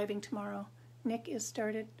is arriving tomorrow. Nick is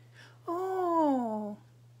started. Oh,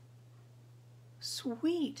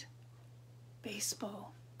 sweet.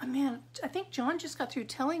 Baseball. Oh, man, I think John just got through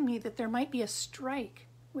telling me that there might be a strike,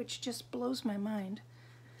 which just blows my mind.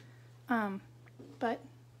 But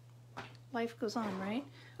life goes on, right?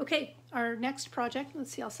 Okay, our next project,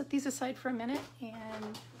 let's see, I'll set these aside for a minute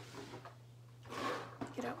and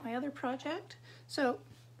get out my other project. So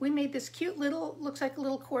we made this cute little, looks like a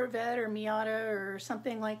little Corvette or Miata or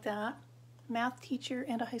something like that. Math teacher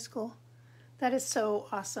and a high school. That is so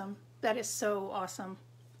awesome. That is so awesome.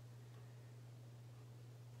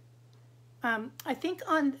 I think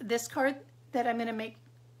on this card that I'm going to make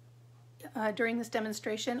during this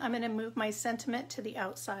demonstration, I'm going to move my sentiment to the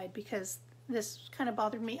outside because this kind of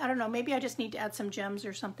bothered me. I don't know, maybe I just need to add some gems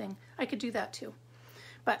or something. I could do that too.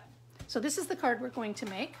 But, so this is the card we're going to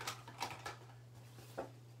make.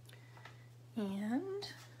 And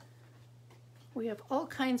we have all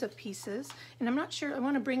kinds of pieces. And I'm not sure, I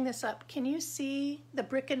want to bring this up. Can you see the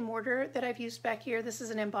brick and mortar that I've used back here? This is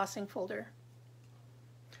an embossing folder.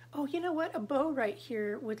 Oh, you know what? A bow right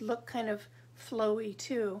here would look kind of flowy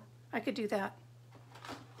too. I could do that.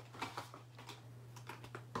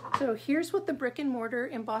 So here's what the brick and mortar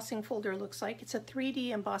embossing folder looks like. It's a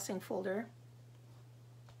 3D embossing folder.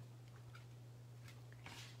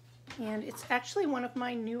 And it's actually one of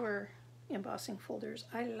my newer embossing folders.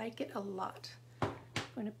 I like it a lot. I'm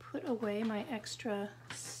going to put away my extra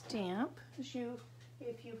stamp. If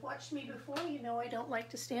you've watched me before, you know I don't like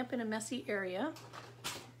to stamp in a messy area.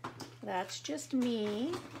 That's just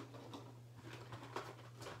me.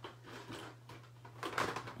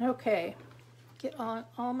 Okay, get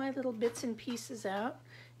all my little bits and pieces out.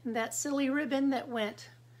 And that silly ribbon that went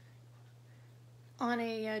on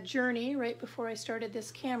a journey right before I started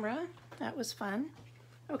this camera, that was fun.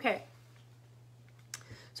 Okay,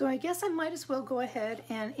 so I guess I might as well go ahead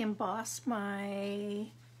and emboss the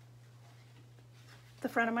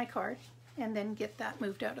front of my card and then get that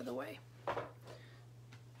moved out of the way.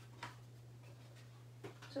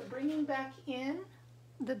 So bringing back in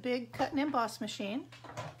the big cut and emboss machine,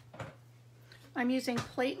 I'm using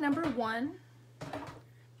plate number 1,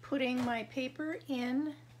 putting my paper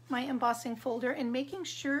in my embossing folder and making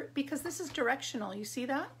sure, because this is directional, you see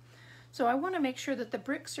that? So I want to make sure that the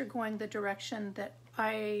bricks are going the direction that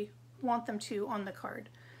I want them to on the card.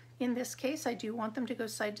 In this case, I do want them to go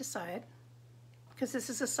side to side because this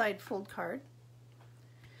is a side fold card.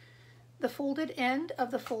 The folded end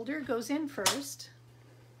of the folder goes in first.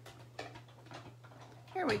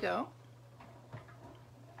 Here we go.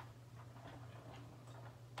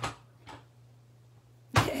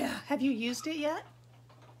 Yeah, have you used it yet?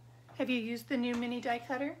 Have you used the new mini die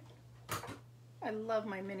cutter? I love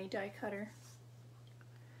my mini die cutter.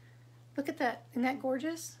 Look at that, isn't that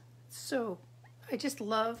gorgeous? So, I just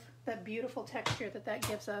love that beautiful texture that that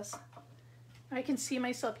gives us. I can see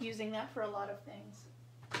myself using that for a lot of things.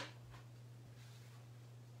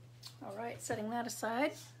 All right, setting that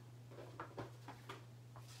aside.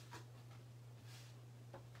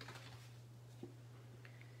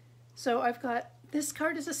 So I've got, this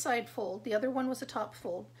card is a side fold, the other one was a top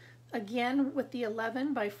fold. Again, with the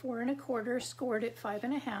 11 by 4 1/4, scored at 5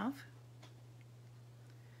 1/2.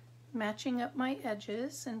 Matching up my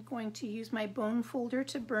edges and going to use my bone folder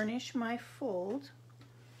to burnish my fold.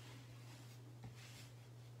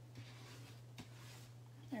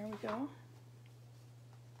 There we go.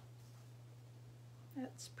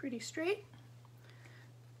 That's pretty straight.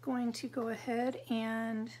 Going to go ahead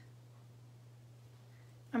and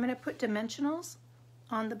I'm going to put dimensionals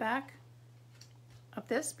on the back of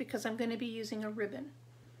this because I'm going to be using a ribbon.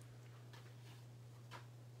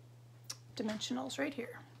 Dimensionals right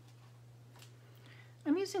here.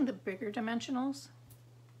 I'm using the bigger dimensionals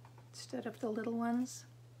instead of the little ones.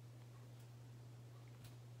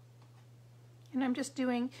 And I'm just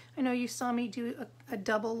doing, I know you saw me do a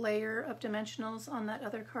double layer of dimensionals on that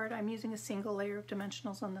other card. I'm using a single layer of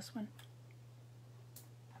dimensionals on this one.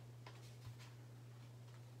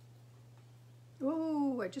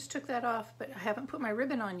 Ooh, I just took that off, but I haven't put my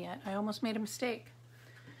ribbon on yet. I almost made a mistake.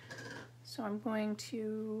 So I'm going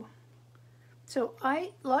to,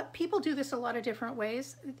 people do this a lot of different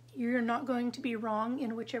ways. You're not going to be wrong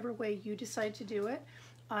in whichever way you decide to do it.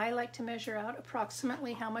 I like to measure out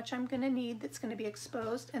approximately how much I'm going to need that's going to be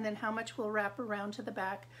exposed and then how much will wrap around to the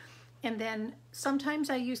back. And then sometimes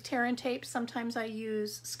I use tear and tape, sometimes I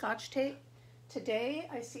use Scotch tape. Today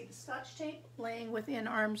I see the Scotch tape laying within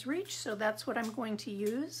arm's reach, so that's what I'm going to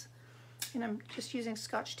use. And I'm just using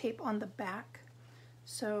Scotch tape on the back.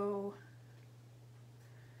 So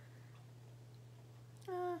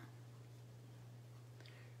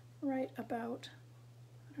right about,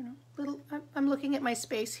 I don't know, I'm looking at my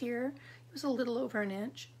space here. It was a little over 1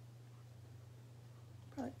 inch,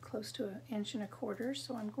 probably close to 1 1/4 inches.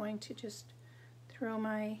 So I'm going to just throw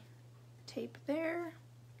my tape there,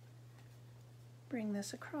 bring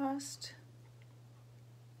this across,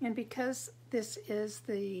 and because this is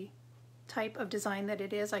the type of design that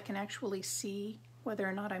it is, I can actually see whether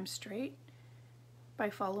or not I'm straight by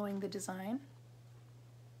following the design.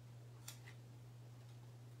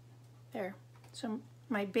 There. So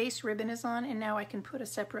my base ribbon is on, and now I can put a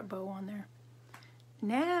separate bow on there.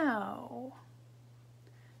 Now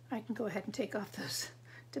I can go ahead and take off those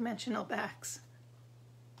dimensional backs.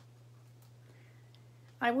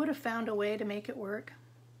 I would have found a way to make it work.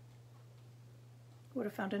 Would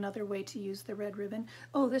have found another way to use the red ribbon.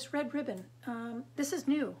 Oh, this red ribbon. This is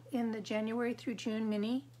new in the January through June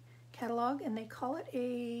mini catalog, and they call it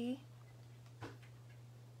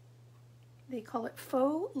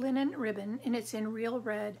faux linen ribbon, and it's in real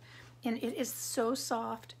red, and it is so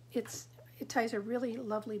soft. It ties a really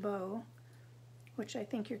lovely bow, which I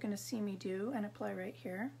think you're going to see me do and apply right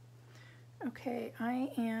here. Okay,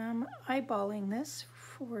 I am eyeballing this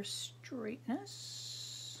for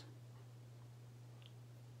straightness.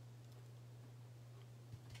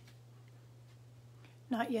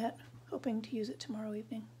 Not yet, hoping to use it tomorrow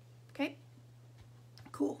evening. Okay,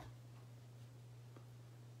 cool.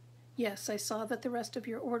 Yes, I saw that the rest of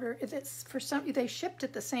your order, it's for some, they shipped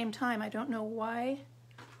at the same time. I don't know why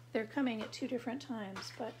they're coming at 2 different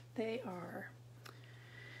times, but they are.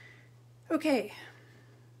 Okay,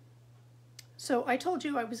 so I told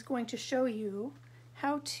you I was going to show you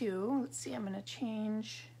how to, let's see, I'm going to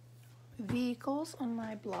change vehicles on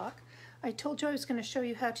my block. I told you I was going to show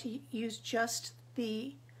you how to use just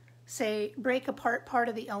the, say, break apart part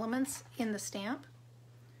of the elements in the stamp.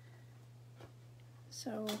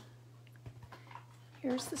 So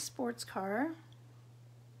here's the sports car.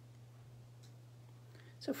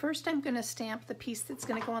 So first I'm going to stamp the piece that's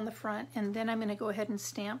going to go on the front, and then I'm going to go ahead and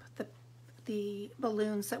stamp the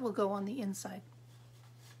balloons that will go on the inside.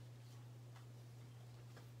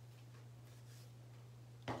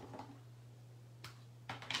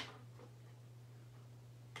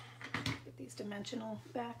 Get these dimensional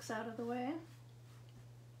backs out of the way.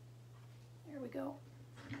 There we go.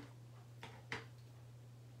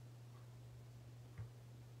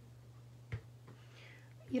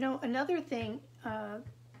 You know, another thing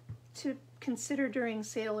to consider during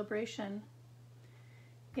Sale-A-Bration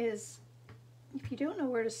is if you don't know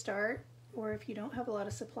where to start, or if you don't have a lot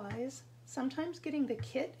of supplies, sometimes getting the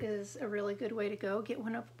kit is a really good way to go.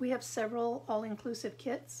 We have several all-inclusive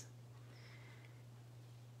kits,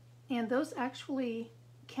 and those actually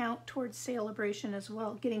count towards Sale-A-Bration as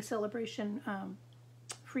well, getting Sale-A-Bration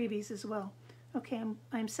freebies as well. Okay,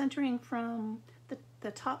 I'm centering from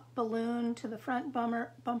the top balloon to the front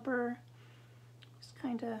bumper, just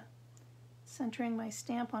kind of centering my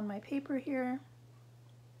stamp on my paper here.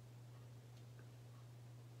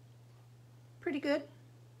 Pretty good,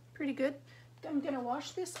 pretty good. I'm going to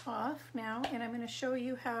wash this off now, and I'm going to show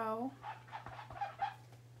you how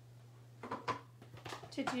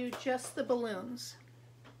to do just the balloons.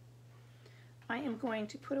 I am going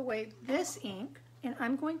to put away this ink, and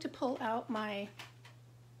I'm going to pull out my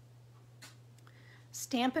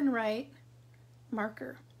Stampin' Up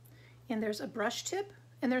marker. And there's a brush tip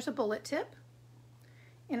and there's a bullet tip.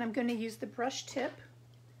 And I'm going to use the brush tip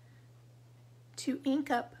to ink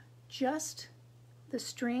up just the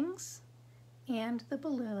strings and the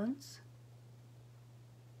balloons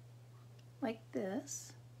like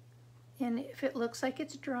this. And if it looks like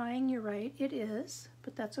it's drying, you're right, it is,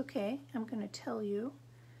 but that's okay. I'm going to tell you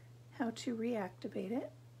how to reactivate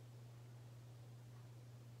it.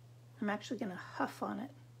 I'm actually going to huff on it.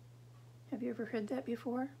 Have you ever heard that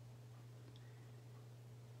before?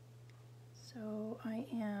 So I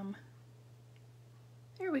am,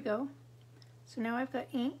 there we go. So now I've got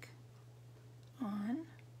ink on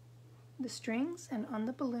the strings and on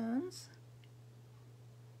the balloons.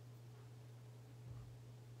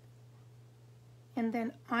 And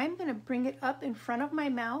then I'm going to bring it up in front of my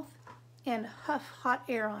mouth and huff hot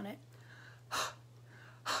air on it.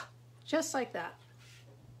 Just like that.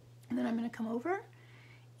 And then I'm going to come over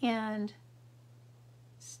and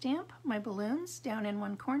stamp my balloons down in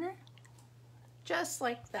one corner, just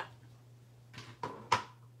like that.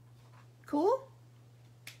 Cool?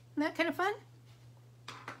 Isn't that kind of fun?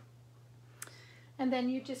 And then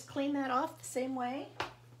you just clean that off the same way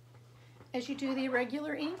as you do the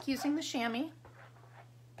regular ink using the chamois.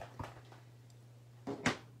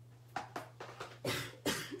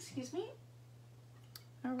 Excuse me.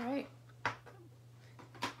 All right.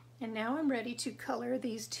 And now I'm ready to color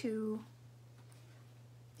these two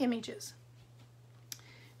images.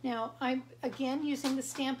 Now I'm again using the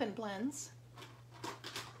Stampin' Blends.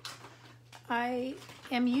 I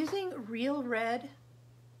am using Real Red,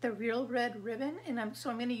 the Real Red ribbon, and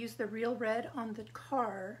so I'm going to use the Real Red on the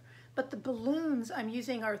car, but the balloons I'm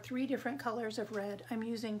using are 3 different colors of red. I'm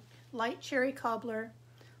using light Cherry Cobbler,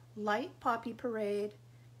 light Poppy Parade,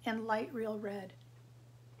 and light Real Red.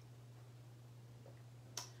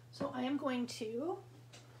 So I am going to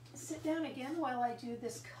sit down again while I do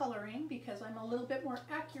this coloring because I'm a little bit more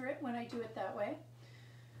accurate when I do it that way.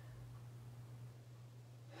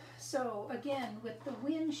 So again, with the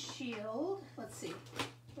windshield, let's see,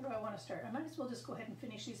 where do I want to start? I might as well just go ahead and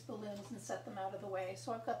finish these balloons and set them out of the way.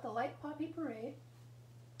 So I've got the light Poppy Parade,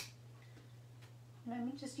 and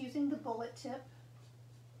I'm just using the bullet tip.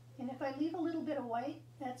 And if I leave a little bit of white,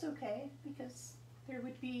 that's okay because there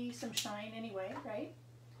would be some shine anyway, right?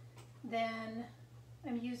 Then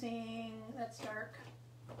I'm using, that's dark.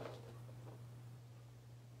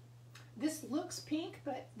 This looks pink,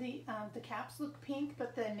 but the caps look pink,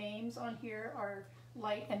 but the names on here are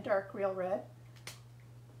light and dark Real Red.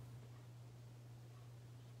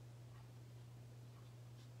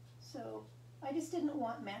 So I just didn't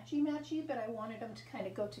want matchy-matchy, but I wanted them to kind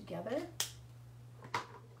of go together.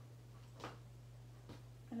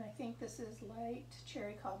 And I think this is light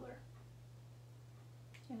Cherry Cobbler.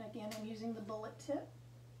 And again, I'm using the bullet tip.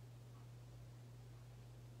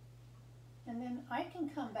 And then I can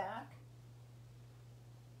come back.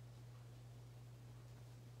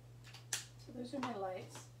 So those are my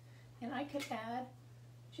lights. And I could add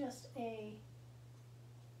just a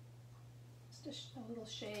little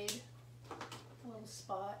shade a little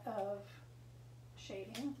spot of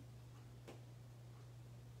shading.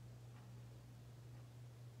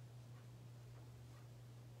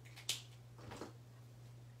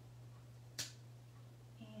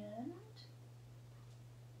 And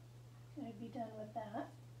I'm going to be done with that.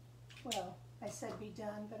 Well, I said be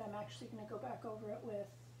done, but I'm actually going to go back over it with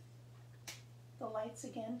the lights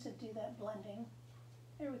again to do that blending.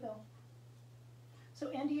 There we go. So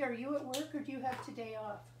Andy, are you at work or do you have today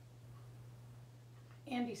off?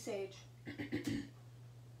 Andy Sage.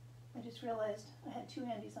 I just realized I had two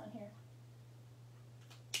Andys on here.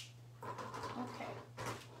 Okay.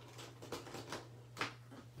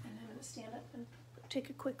 And I'm going to stand up and take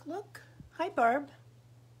a quick look. Hi, Barb.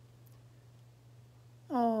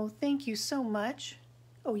 Oh, thank you so much.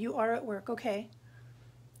 Oh, you are at work. Okay.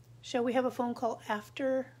 Shall we have a phone call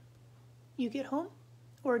after you get home?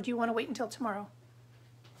 Or do you want to wait until tomorrow?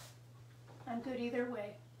 I'm good either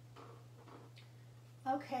way.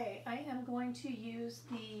 Okay, I am going to use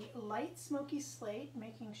the light smoky slate,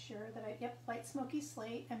 making sure that light smoky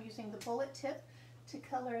slate. I'm using the bullet tip to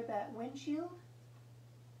color that windshield.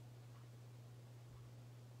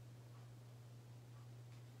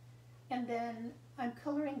 And then I'm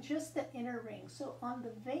coloring just the inner ring. So on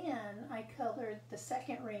the van, I colored the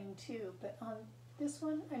second ring too, but on this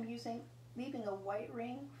one, I'm leaving a white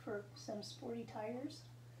ring for some sporty tires.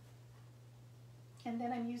 And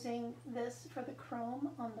then I'm using this for the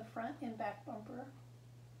chrome on the front and back bumper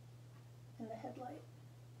and the headlight.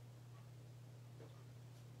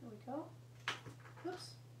 There we go.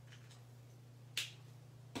 Oops.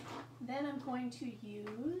 Then I'm going to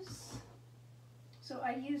use, so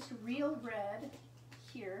I used real red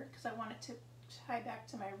here because I want it to tie back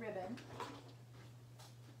to my ribbon.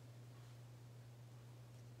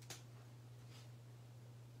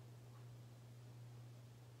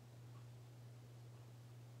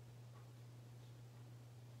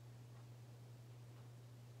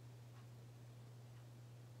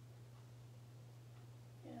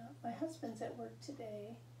 My husband's at work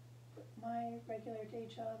today, but my regular day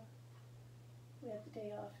job, we have the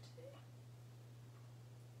day off today.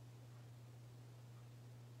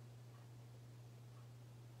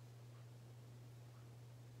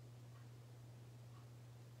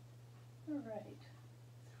 All right,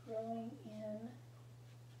 throwing in.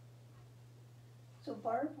 So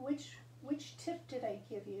Barb, which tip did I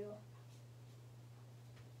give you?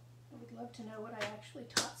 I would love to know what I actually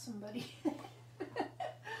taught somebody.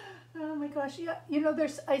 Oh my gosh, yeah, you know,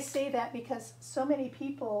 I say that because so many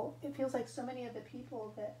people, it feels like so many of the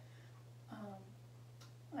people that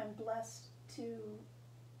I'm blessed to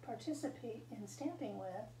participate in stamping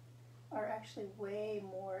with are actually way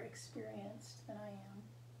more experienced than I am.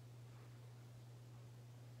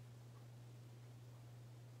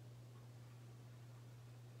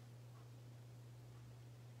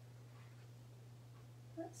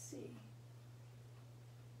 Let's see.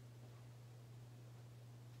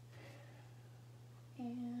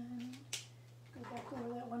 And go back over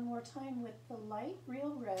that one more time with the light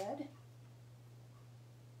real red.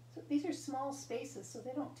 So these are small spaces, so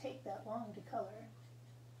they don't take that long to color.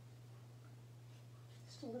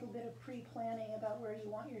 Just a little bit of pre-planning about where you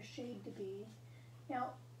want your shade to be.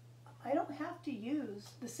 Now, I don't have to use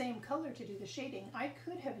the same color to do the shading. I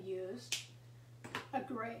could have used a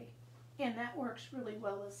gray, and that works really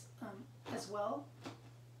well as well.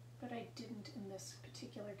 But I didn't in this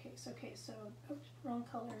particular case. Okay, so, oops, wrong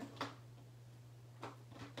color.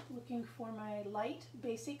 Looking for my light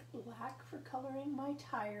basic black for coloring my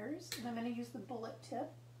tires, and I'm going to use the bullet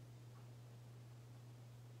tip.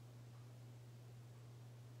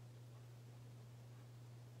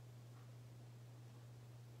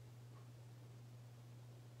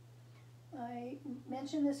 I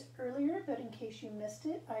mentioned this earlier, but in case you missed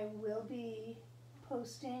it, I will be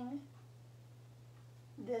posting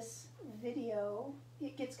this video.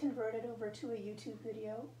 It gets converted over to a YouTube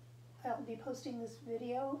video. I'll be posting this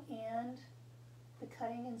video and the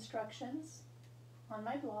cutting instructions on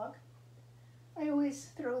my blog. I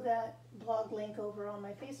always throw that blog link over on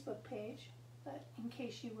my Facebook page, but in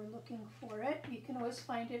case you were looking for it, you can always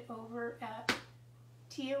find it over at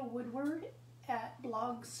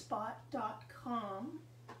tiawoodward@blogspot.com.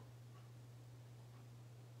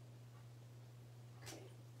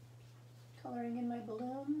 Coloring in my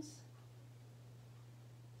balloons.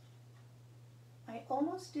 I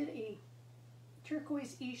almost did a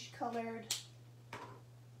turquoise-ish colored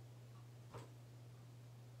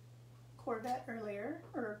Corvette earlier,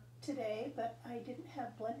 or today, but I didn't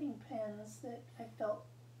have blending pens that I felt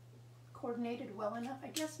coordinated well enough. I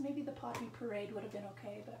guess maybe the Poppy Parade would have been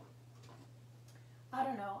okay, but I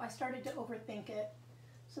don't know. I started to overthink it.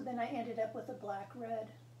 So then I ended up with a black-red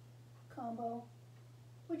combo,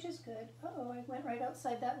 which is good. Uh-oh, I went right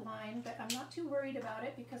outside that line, but I'm not too worried about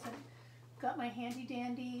it because I've got my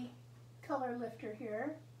handy-dandy color lifter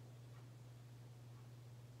here.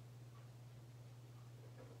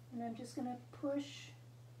 And I'm just going to push,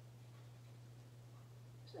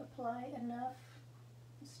 apply enough.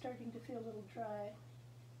 It's starting to feel a little dry.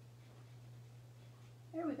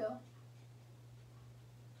 There we go.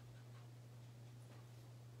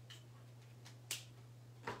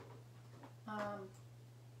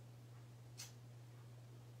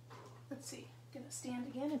 Let's see, I'm gonna stand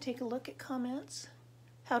again and take a look at comments.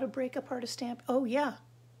 How to break apart a stamp. Oh yeah,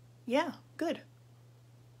 good.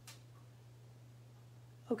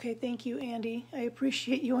 Okay, thank you, Andy. I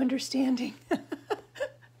appreciate you understanding.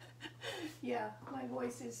 Yeah, my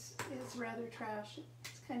voice is rather trash.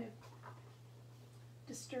 It's kind of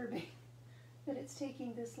disturbing that it's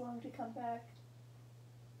taking this long to come back.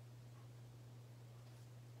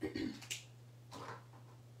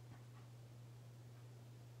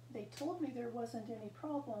 They told me there wasn't any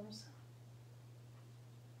problems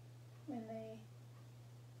when they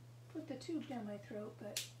put the tube down my throat,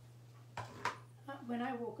 but when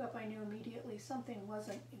I woke up I knew immediately something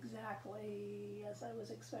wasn't exactly as I was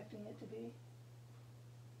expecting it to be.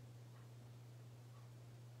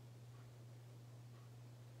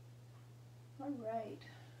 All right.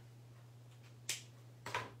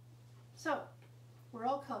 So, we're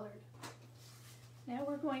all colored. Now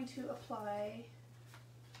we're going to apply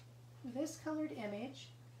this colored image.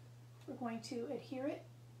 We're going to adhere it,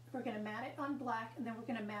 we're going to mat it on black, and then we're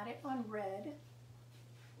going to mat it on red.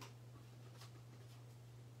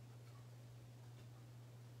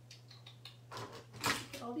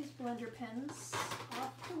 Get all these blender pens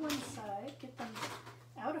off to one side, get them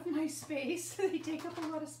out of my space. They take up a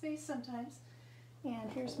lot of space sometimes.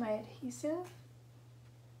 And here's my adhesive.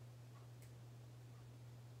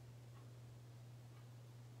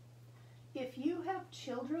 If you have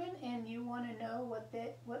children and you want to know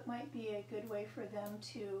what might be a good way for them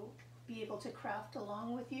to be able to craft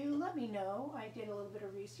along with you, let me know. I did a little bit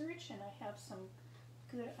of research and I have some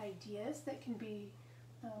good ideas that can be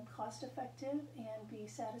cost effective and be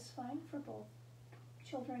satisfying for both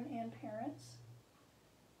children and parents.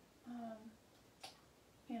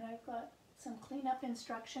 And I've got some cleanup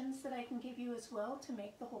instructions that I can give you as well to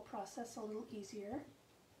make the whole process a little easier.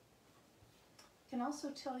 I can also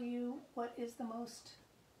tell you what is the most,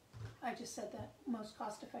 I just said that, most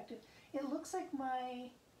cost effective. It looks like my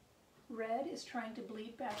red is trying to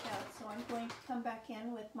bleed back out, so I'm going to come back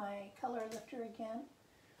in with my color lifter again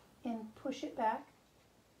and push it back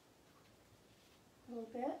a little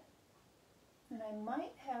bit. And I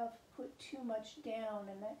might have put too much down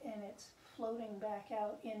and it's floating back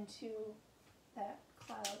out into that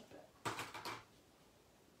cloud. But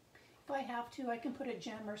if I have to, I can put a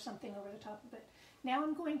gem or something over the top of it. Now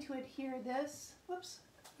I'm going to adhere this. Whoops,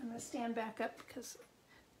 I'm going to stand back up because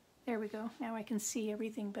there we go. Now I can see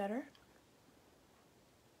everything better.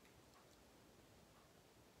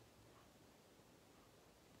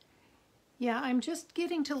 Yeah, I'm just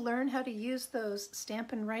getting to learn how to use those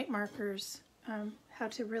Stampin' Write markers, how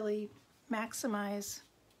to really maximize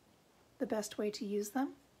the best way to use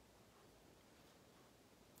them,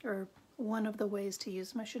 or one of the ways to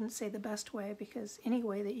use them. I shouldn't say the best way because any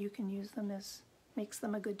way that you can use them makes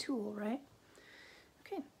them a good tool, right?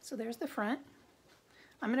 Okay, so there's the front.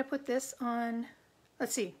 I'm going to put this on,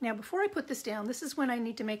 let's see, now before I put this down, this is when I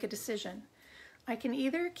need to make a decision. I can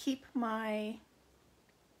either keep my,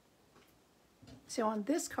 so on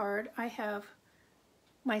this card I have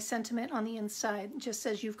my sentiment on the inside. It just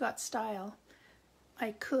says you've got style.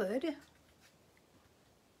 I could,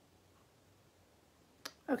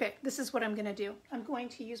 okay, this is what I'm going to do. I'm going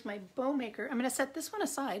to use my bow maker. I'm going to set this one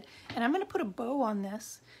aside and I'm going to put a bow on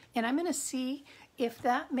this and I'm going to see if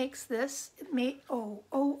that makes this, and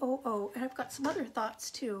I've got some other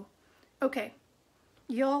thoughts too. Okay,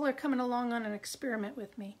 y'all are coming along on an experiment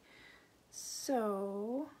with me.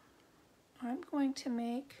 So I'm going to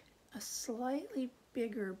make a slightly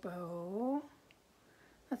bigger bow.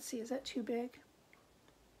 Let's see, is that too big?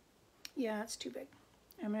 Yeah, it's too big.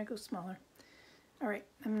 I'm going to go smaller. All right,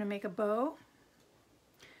 I'm going to make a bow.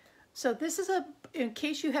 So this is a, in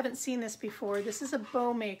case you haven't seen this before, this is a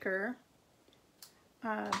bow maker.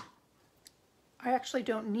 I actually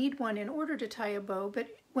don't need one in order to tie a bow, but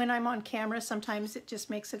when I'm on camera, sometimes it just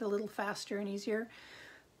makes it a little faster and easier.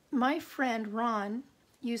 My friend Ron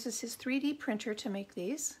uses his 3D printer to make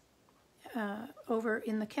these over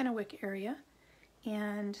in the Kennewick area,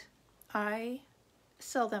 and I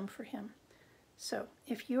sell them for him. So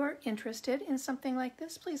if you're interested in something like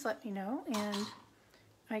this, please let me know, and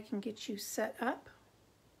I can get you set up.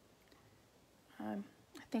 I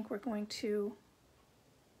think we're going to,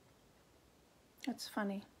 that's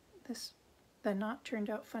funny. The knot turned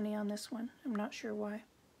out funny on this one. I'm not sure why.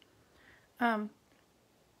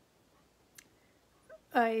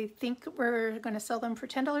 I think we're going to sell them for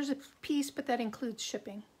 $10 a piece, but that includes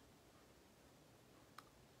shipping.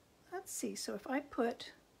 Let's see, so if I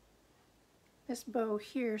put this bow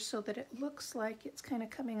here so that it looks like it's kind of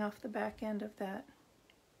coming off the back end of that,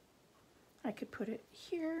 I could put it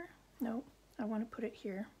here. No, I want to put it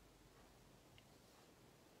here.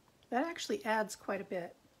 That actually adds quite a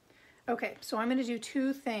bit. Okay, so I'm going to do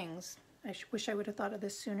two things. I wish I would have thought of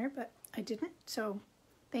this sooner, but I didn't, so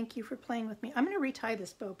thank you for playing with me. I'm going to retie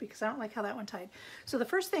this bow because I don't like how that one tied. So the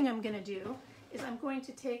first thing I'm going to do is I'm going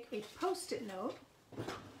to take a Post-it note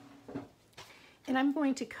and I'm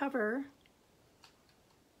going to cover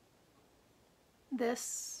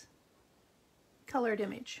this colored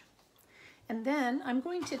image. And then I'm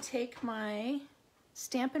going to take my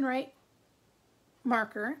Stampin' Up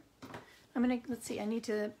marker. I'm going to, let's see, I need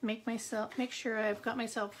to make sure I've got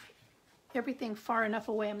myself everything far enough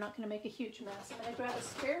away. I'm not going to make a huge mess. I'm going to grab a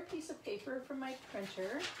spare piece of paper from my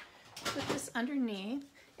printer, put this underneath,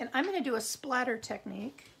 and I'm going to do a splatter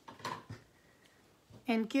technique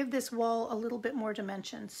and give this wall a little bit more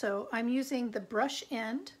dimension. So I'm using the brush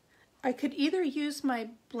end. I could either use my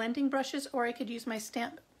blending brushes or I could use my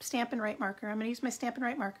Stampin' Up marker. I'm going to use my Stampin'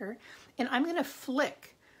 Up marker, and I'm going to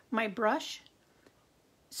flick my brush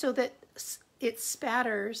so that it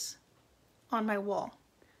spatters on my wall.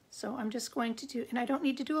 So I'm just going to do, and I don't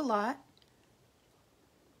need to do a lot.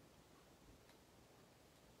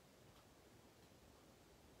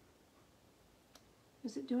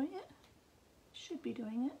 Is it doing it? Should be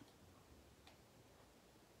doing it.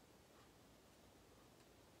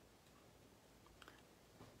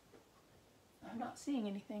 I'm not seeing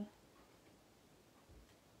anything.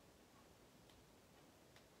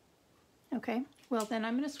 Okay, well then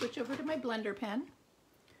I'm going to switch over to my blender pen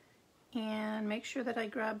and make sure that I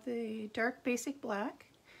grab the dark basic black,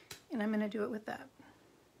 and I'm going to do it with that.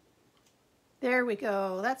 There we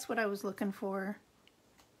go. That's what I was looking for.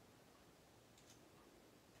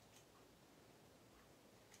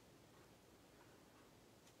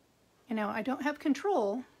 And now I don't have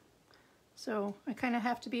control, so I kind of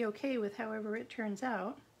have to be okay with however it turns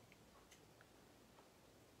out.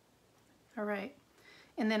 All right.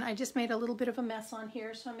 And then I just made a little bit of a mess on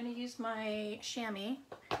here, so I'm going to use my chamois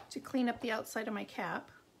to clean up the outside of my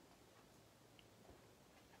cap.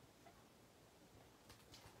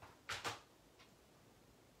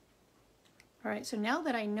 All right, so now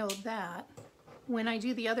that I know that, when I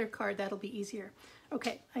do the other card, that'll be easier.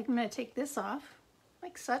 Okay, I'm going to take this off,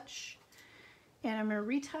 like such, and I'm going to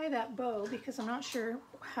retie that bow because I'm not sure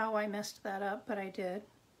how I messed that up, but I did.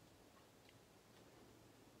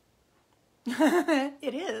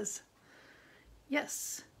 It is.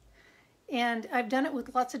 Yes. And I've done it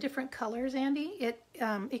with lots of different colors, Andy.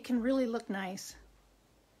 It can really look nice.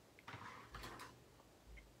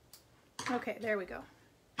 Okay, there we go.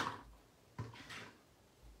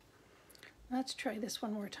 Let's try this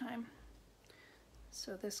one more time.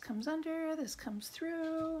 So this comes under, this comes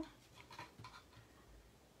through,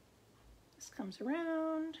 this comes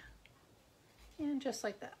around, and just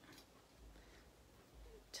like that.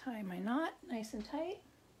 Tie my knot nice and tight.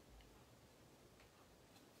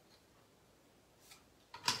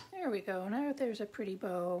 There we go. Now there's a pretty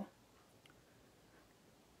bow.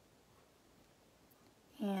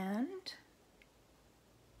 And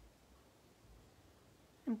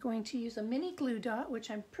I'm going to use a mini glue dot, which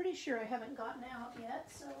I'm pretty sure I haven't gotten out yet.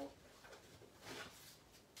 So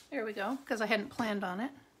there we go, because I hadn't planned on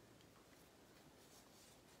it.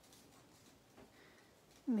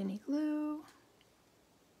 Mini glue.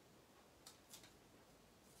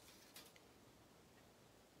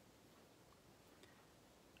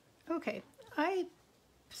 Okay, I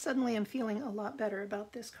suddenly am feeling a lot better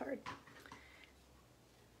about this card.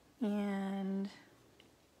 And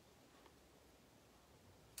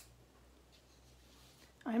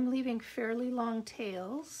I'm leaving fairly long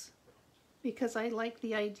tails because I like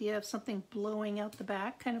the idea of something blowing out the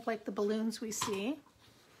back, kind of like the balloons we see.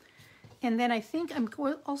 And then I think I'm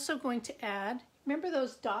also going to add, remember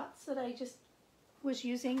those dots that I just was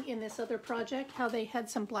using in this other project, how they had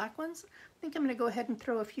some black ones? I think I'm going to go ahead and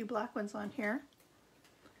throw a few black ones on here.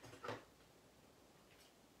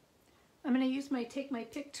 I'm going to take my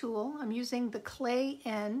pick tool. I'm using the clay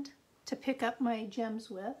end to pick up my gems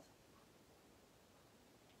with.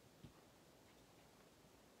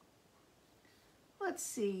 Let's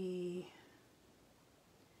see.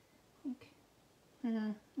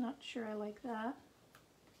 Not sure I like that.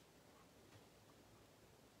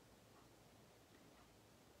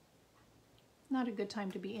 Not a good time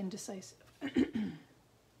to be indecisive.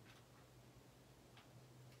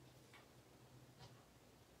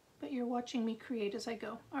 But you're watching me create as I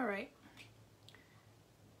go. All right.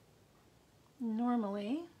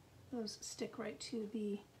 Normally, those stick right to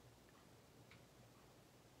the...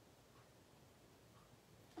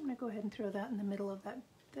 I'm going to go ahead and throw that in the middle of that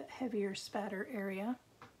heavier spatter area.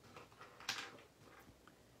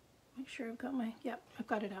 Make sure I've got my... Yep, I've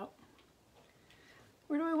got it out.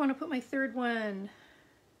 Where do I want to put my third one?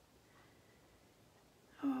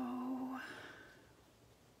 Oh,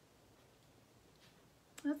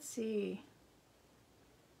 let's see.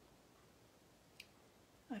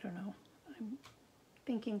 I don't know. I'm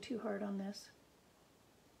thinking too hard on this.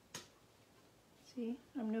 See,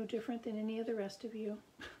 I'm no different than any of the rest of you.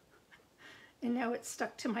 And now it's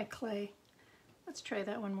stuck to my clay. Let's try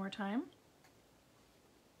that one more time.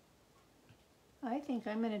 I think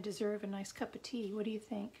I'm going to deserve a nice cup of tea. What do you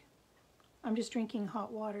think? I'm just drinking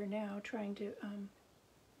hot water now, trying to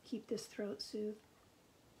keep this throat soothed.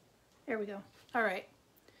 There we go. All right.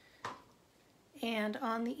 And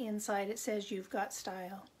on the inside it says you've got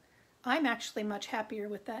style. I'm actually much happier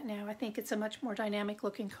with that now. I think it's a much more dynamic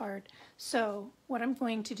looking card. So what I'm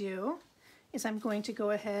going to do is I'm going to go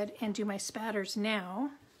ahead and do my spatters now,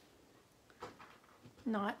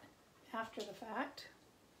 not after the fact.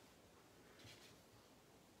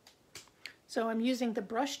 So I'm using the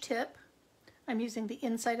brush tip, I'm using the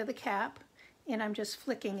inside of the cap, and I'm just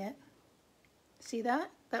flicking it. See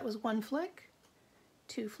that? That was 1 flick,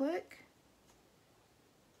 2 flick,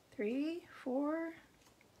 3, 4,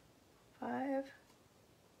 5.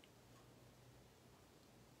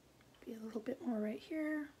 Be a little bit more right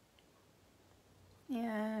here.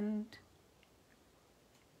 And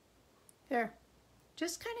there.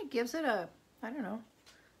 Just kind of gives it a, I don't know,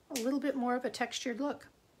 a little bit more of a textured look.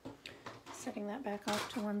 Setting that back off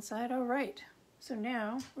to one side. All right. So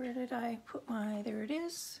now, where did I put my, there it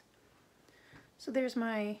is. So there's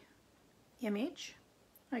my image.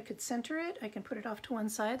 I could center it. I can put it off to one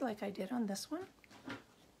side like I did on this one.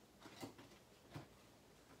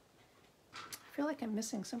 I feel like I'm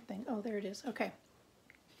missing something. Oh, there it is. Okay.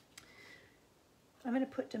 I'm going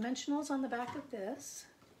to put dimensionals on the back of this.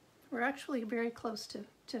 We're actually very close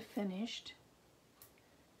to finished.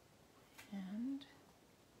 And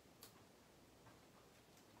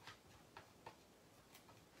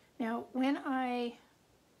now, when I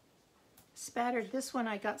spattered this one,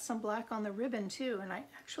 I got some black on the ribbon too, and I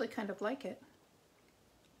actually kind of like it.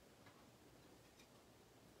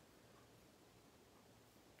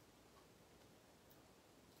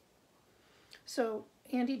 So,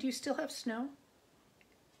 Andy, do you still have snow?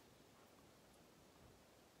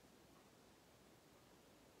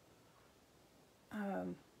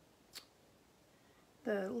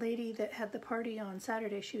 The lady that had the party on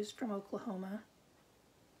Saturday, she was from Oklahoma.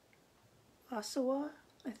 Ossawa,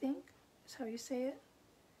 I think is how you say it.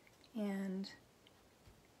 And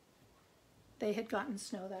they had gotten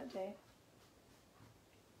snow that day.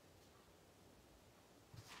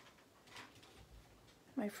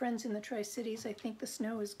 My friends in the Tri-Cities, I think the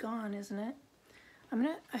snow is gone, isn't it?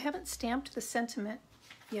 I haven't stamped the sentiment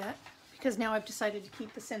yet because now I've decided to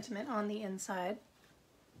keep the sentiment on the inside.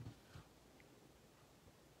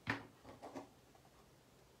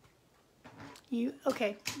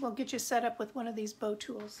 Okay, we'll get you set up with one of these bow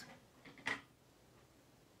tools.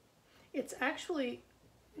 It's actually,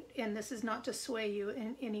 and this is not to sway you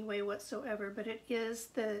in any way whatsoever, but it is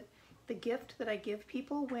the gift that I give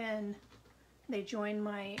people when they join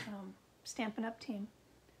my Stampin' Up team.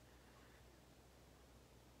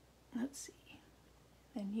 Let's see.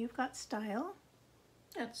 Then you've got style.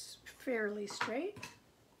 That's fairly straight.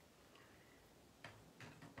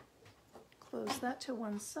 Close that to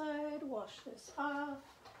one side, wash this off.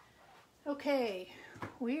 Okay,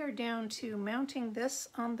 we are down to mounting this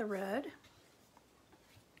on the red.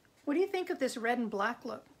 What do you think of this red and black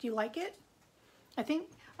look? Do you like it? I think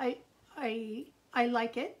I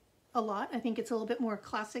like it a lot. I think it's a little bit more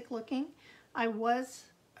classic looking. I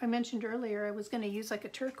mentioned earlier I was going to use like a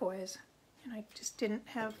turquoise, and I just didn't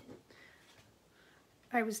have,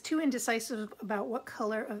 I was too indecisive about what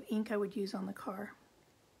color of ink I would use on the car.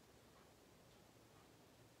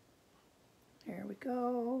 There we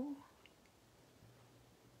go.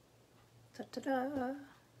 Ta-da-da.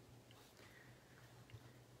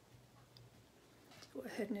 Let's go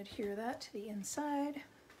ahead and adhere that to the inside.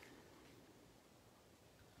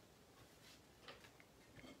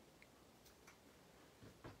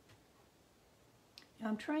 Now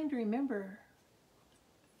I'm trying to remember,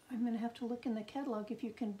 I'm going to have to look in the catalog if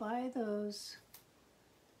you can buy those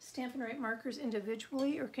Stampin' Up markers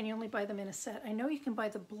individually, or can you only buy them in a set? I know you can buy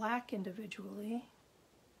the black individually.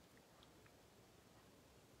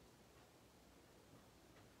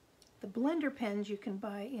 The blender pens you can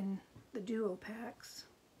buy in the duo packs.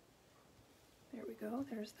 There we go,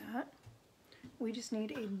 there's that. We just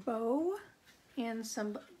need a bow and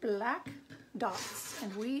some black dots,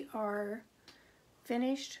 and we are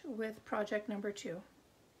finished with project number 2.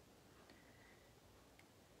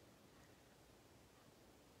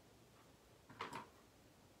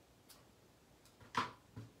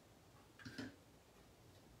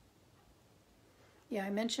 Yeah, I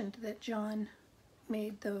mentioned that John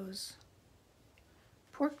made those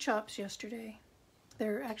pork chops yesterday.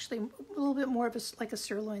 They're actually a little bit more of a, like a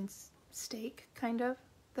sirloin steak, kind of,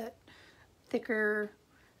 that thicker,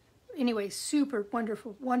 anyway, super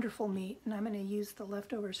wonderful, wonderful meat. And I'm going to use the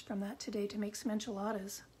leftovers from that today to make some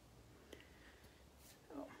enchiladas.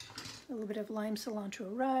 So, a little bit of lime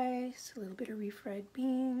cilantro rice, a little bit of refried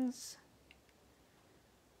beans.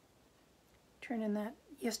 Turning that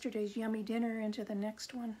yesterday's yummy dinner into the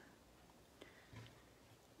next one.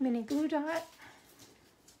 Mini glue dot.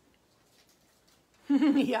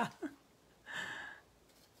 Yeah.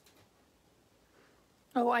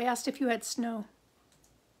 Oh, I asked if you had snow.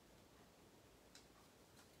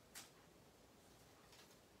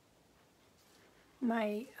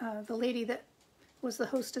 The lady that was the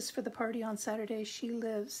hostess for the party on Saturday, she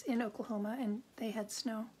lives in Oklahoma, and they had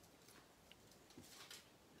snow.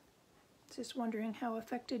 Just wondering how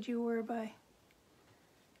affected you were by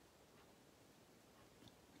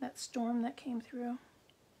that storm that came through.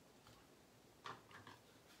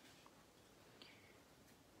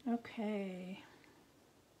 Okay.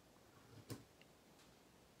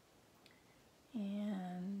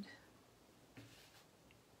 And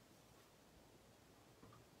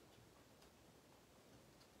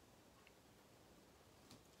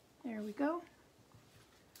there we go.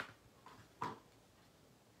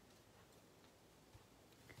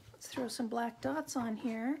 Let's throw some black dots on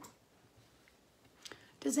here.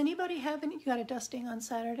 Does anybody have any? You got a dusting on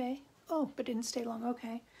Saturday? Oh, but didn't stay long.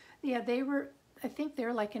 Okay. Yeah, they were, I think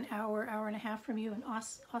they're like an hour, hour and a half from you in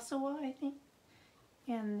Ossawa, I think.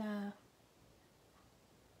 And I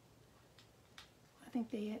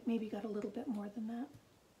think they maybe got a little bit more than that.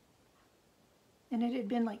 And it had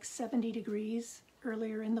been like 70 degrees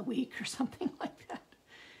earlier in the week or something like that.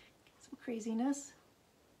 Some craziness.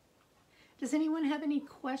 Does anyone have any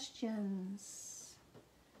questions?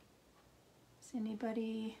 Does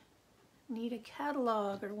anybody need a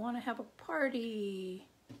catalog or want to have a party?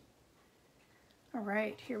 All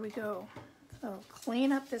right, here we go. So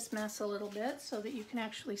clean up this mess a little bit so that you can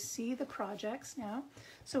actually see the projects now.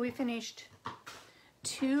 So we finished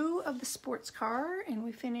 2 of the sports car and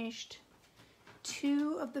we finished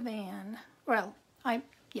 2 of the van. Well,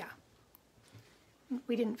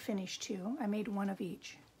 we didn't finish 2. I made 1 of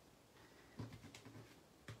each.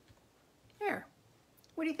 There.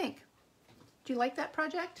 What do you think? Do you like that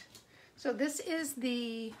project? So this is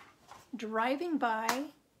the driving by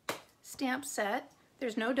stamp set.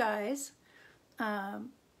 There's no dies.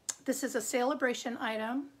 This is a Sale-A-Bration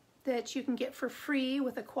item that you can get for free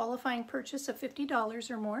with a qualifying purchase of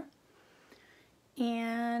 $50 or more.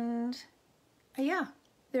 And yeah,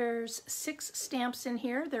 there's 6 stamps in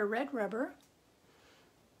here. They're red rubber.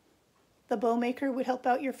 The bow maker would help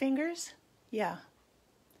out your fingers? Yeah.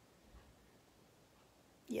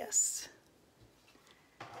 Yes.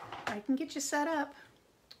 I can get you set up.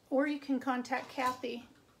 Or you can contact Kathy.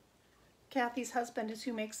 Kathy's husband is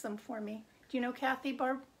who makes them for me. Do you know Kathy,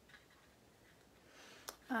 Barb?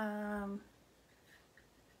 Yeah,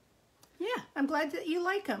 I'm glad that you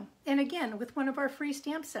like them. And again, with one of our free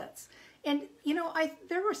stamp sets. And you know,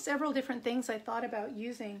 there were several different things I thought about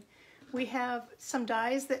using. We have some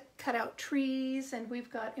dies that cut out trees, and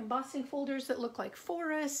we've got embossing folders that look like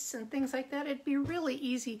forests and things like that. It'd be really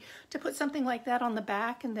easy to put something like that on the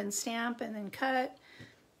back and then stamp and then cut.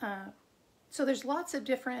 So there's lots of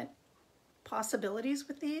different possibilities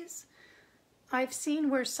with these. I've seen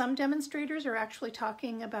where some demonstrators are actually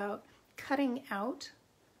talking about cutting out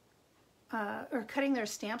or cutting their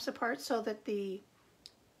stamps apart so that the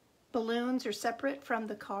balloons are separate from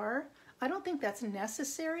the car. I don't think that's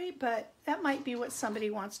necessary, but that might be what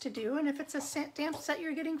somebody wants to do. And if it's a stamp set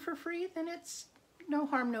you're getting for free, then it's no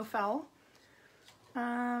harm, no foul.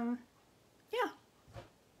 Yeah.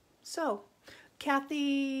 So,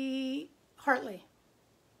 Kathy Hartley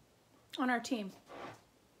on our team.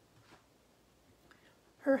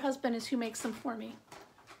 Her husband is who makes them for me.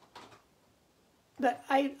 But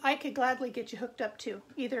I could gladly get you hooked up too,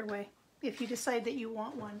 either way, if you decide that you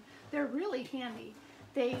want one. They're really handy.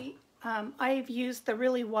 They I've used the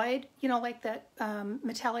really wide, you know, like that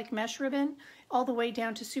metallic mesh ribbon, all the way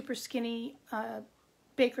down to super skinny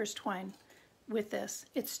baker's twine with this.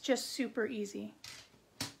 It's just super easy.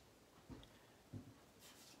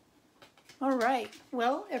 All right,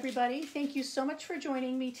 well, everybody, thank you so much for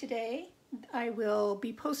joining me today. I will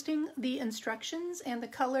be posting the instructions and the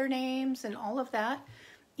color names and all of that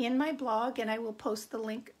in my blog, and I will post the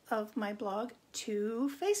link of my blog to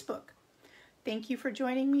Facebook. Thank you for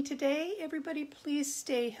joining me today. Everybody, please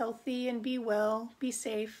stay healthy and be well, be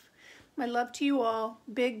safe. My love to you all.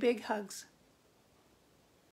 Big, big hugs.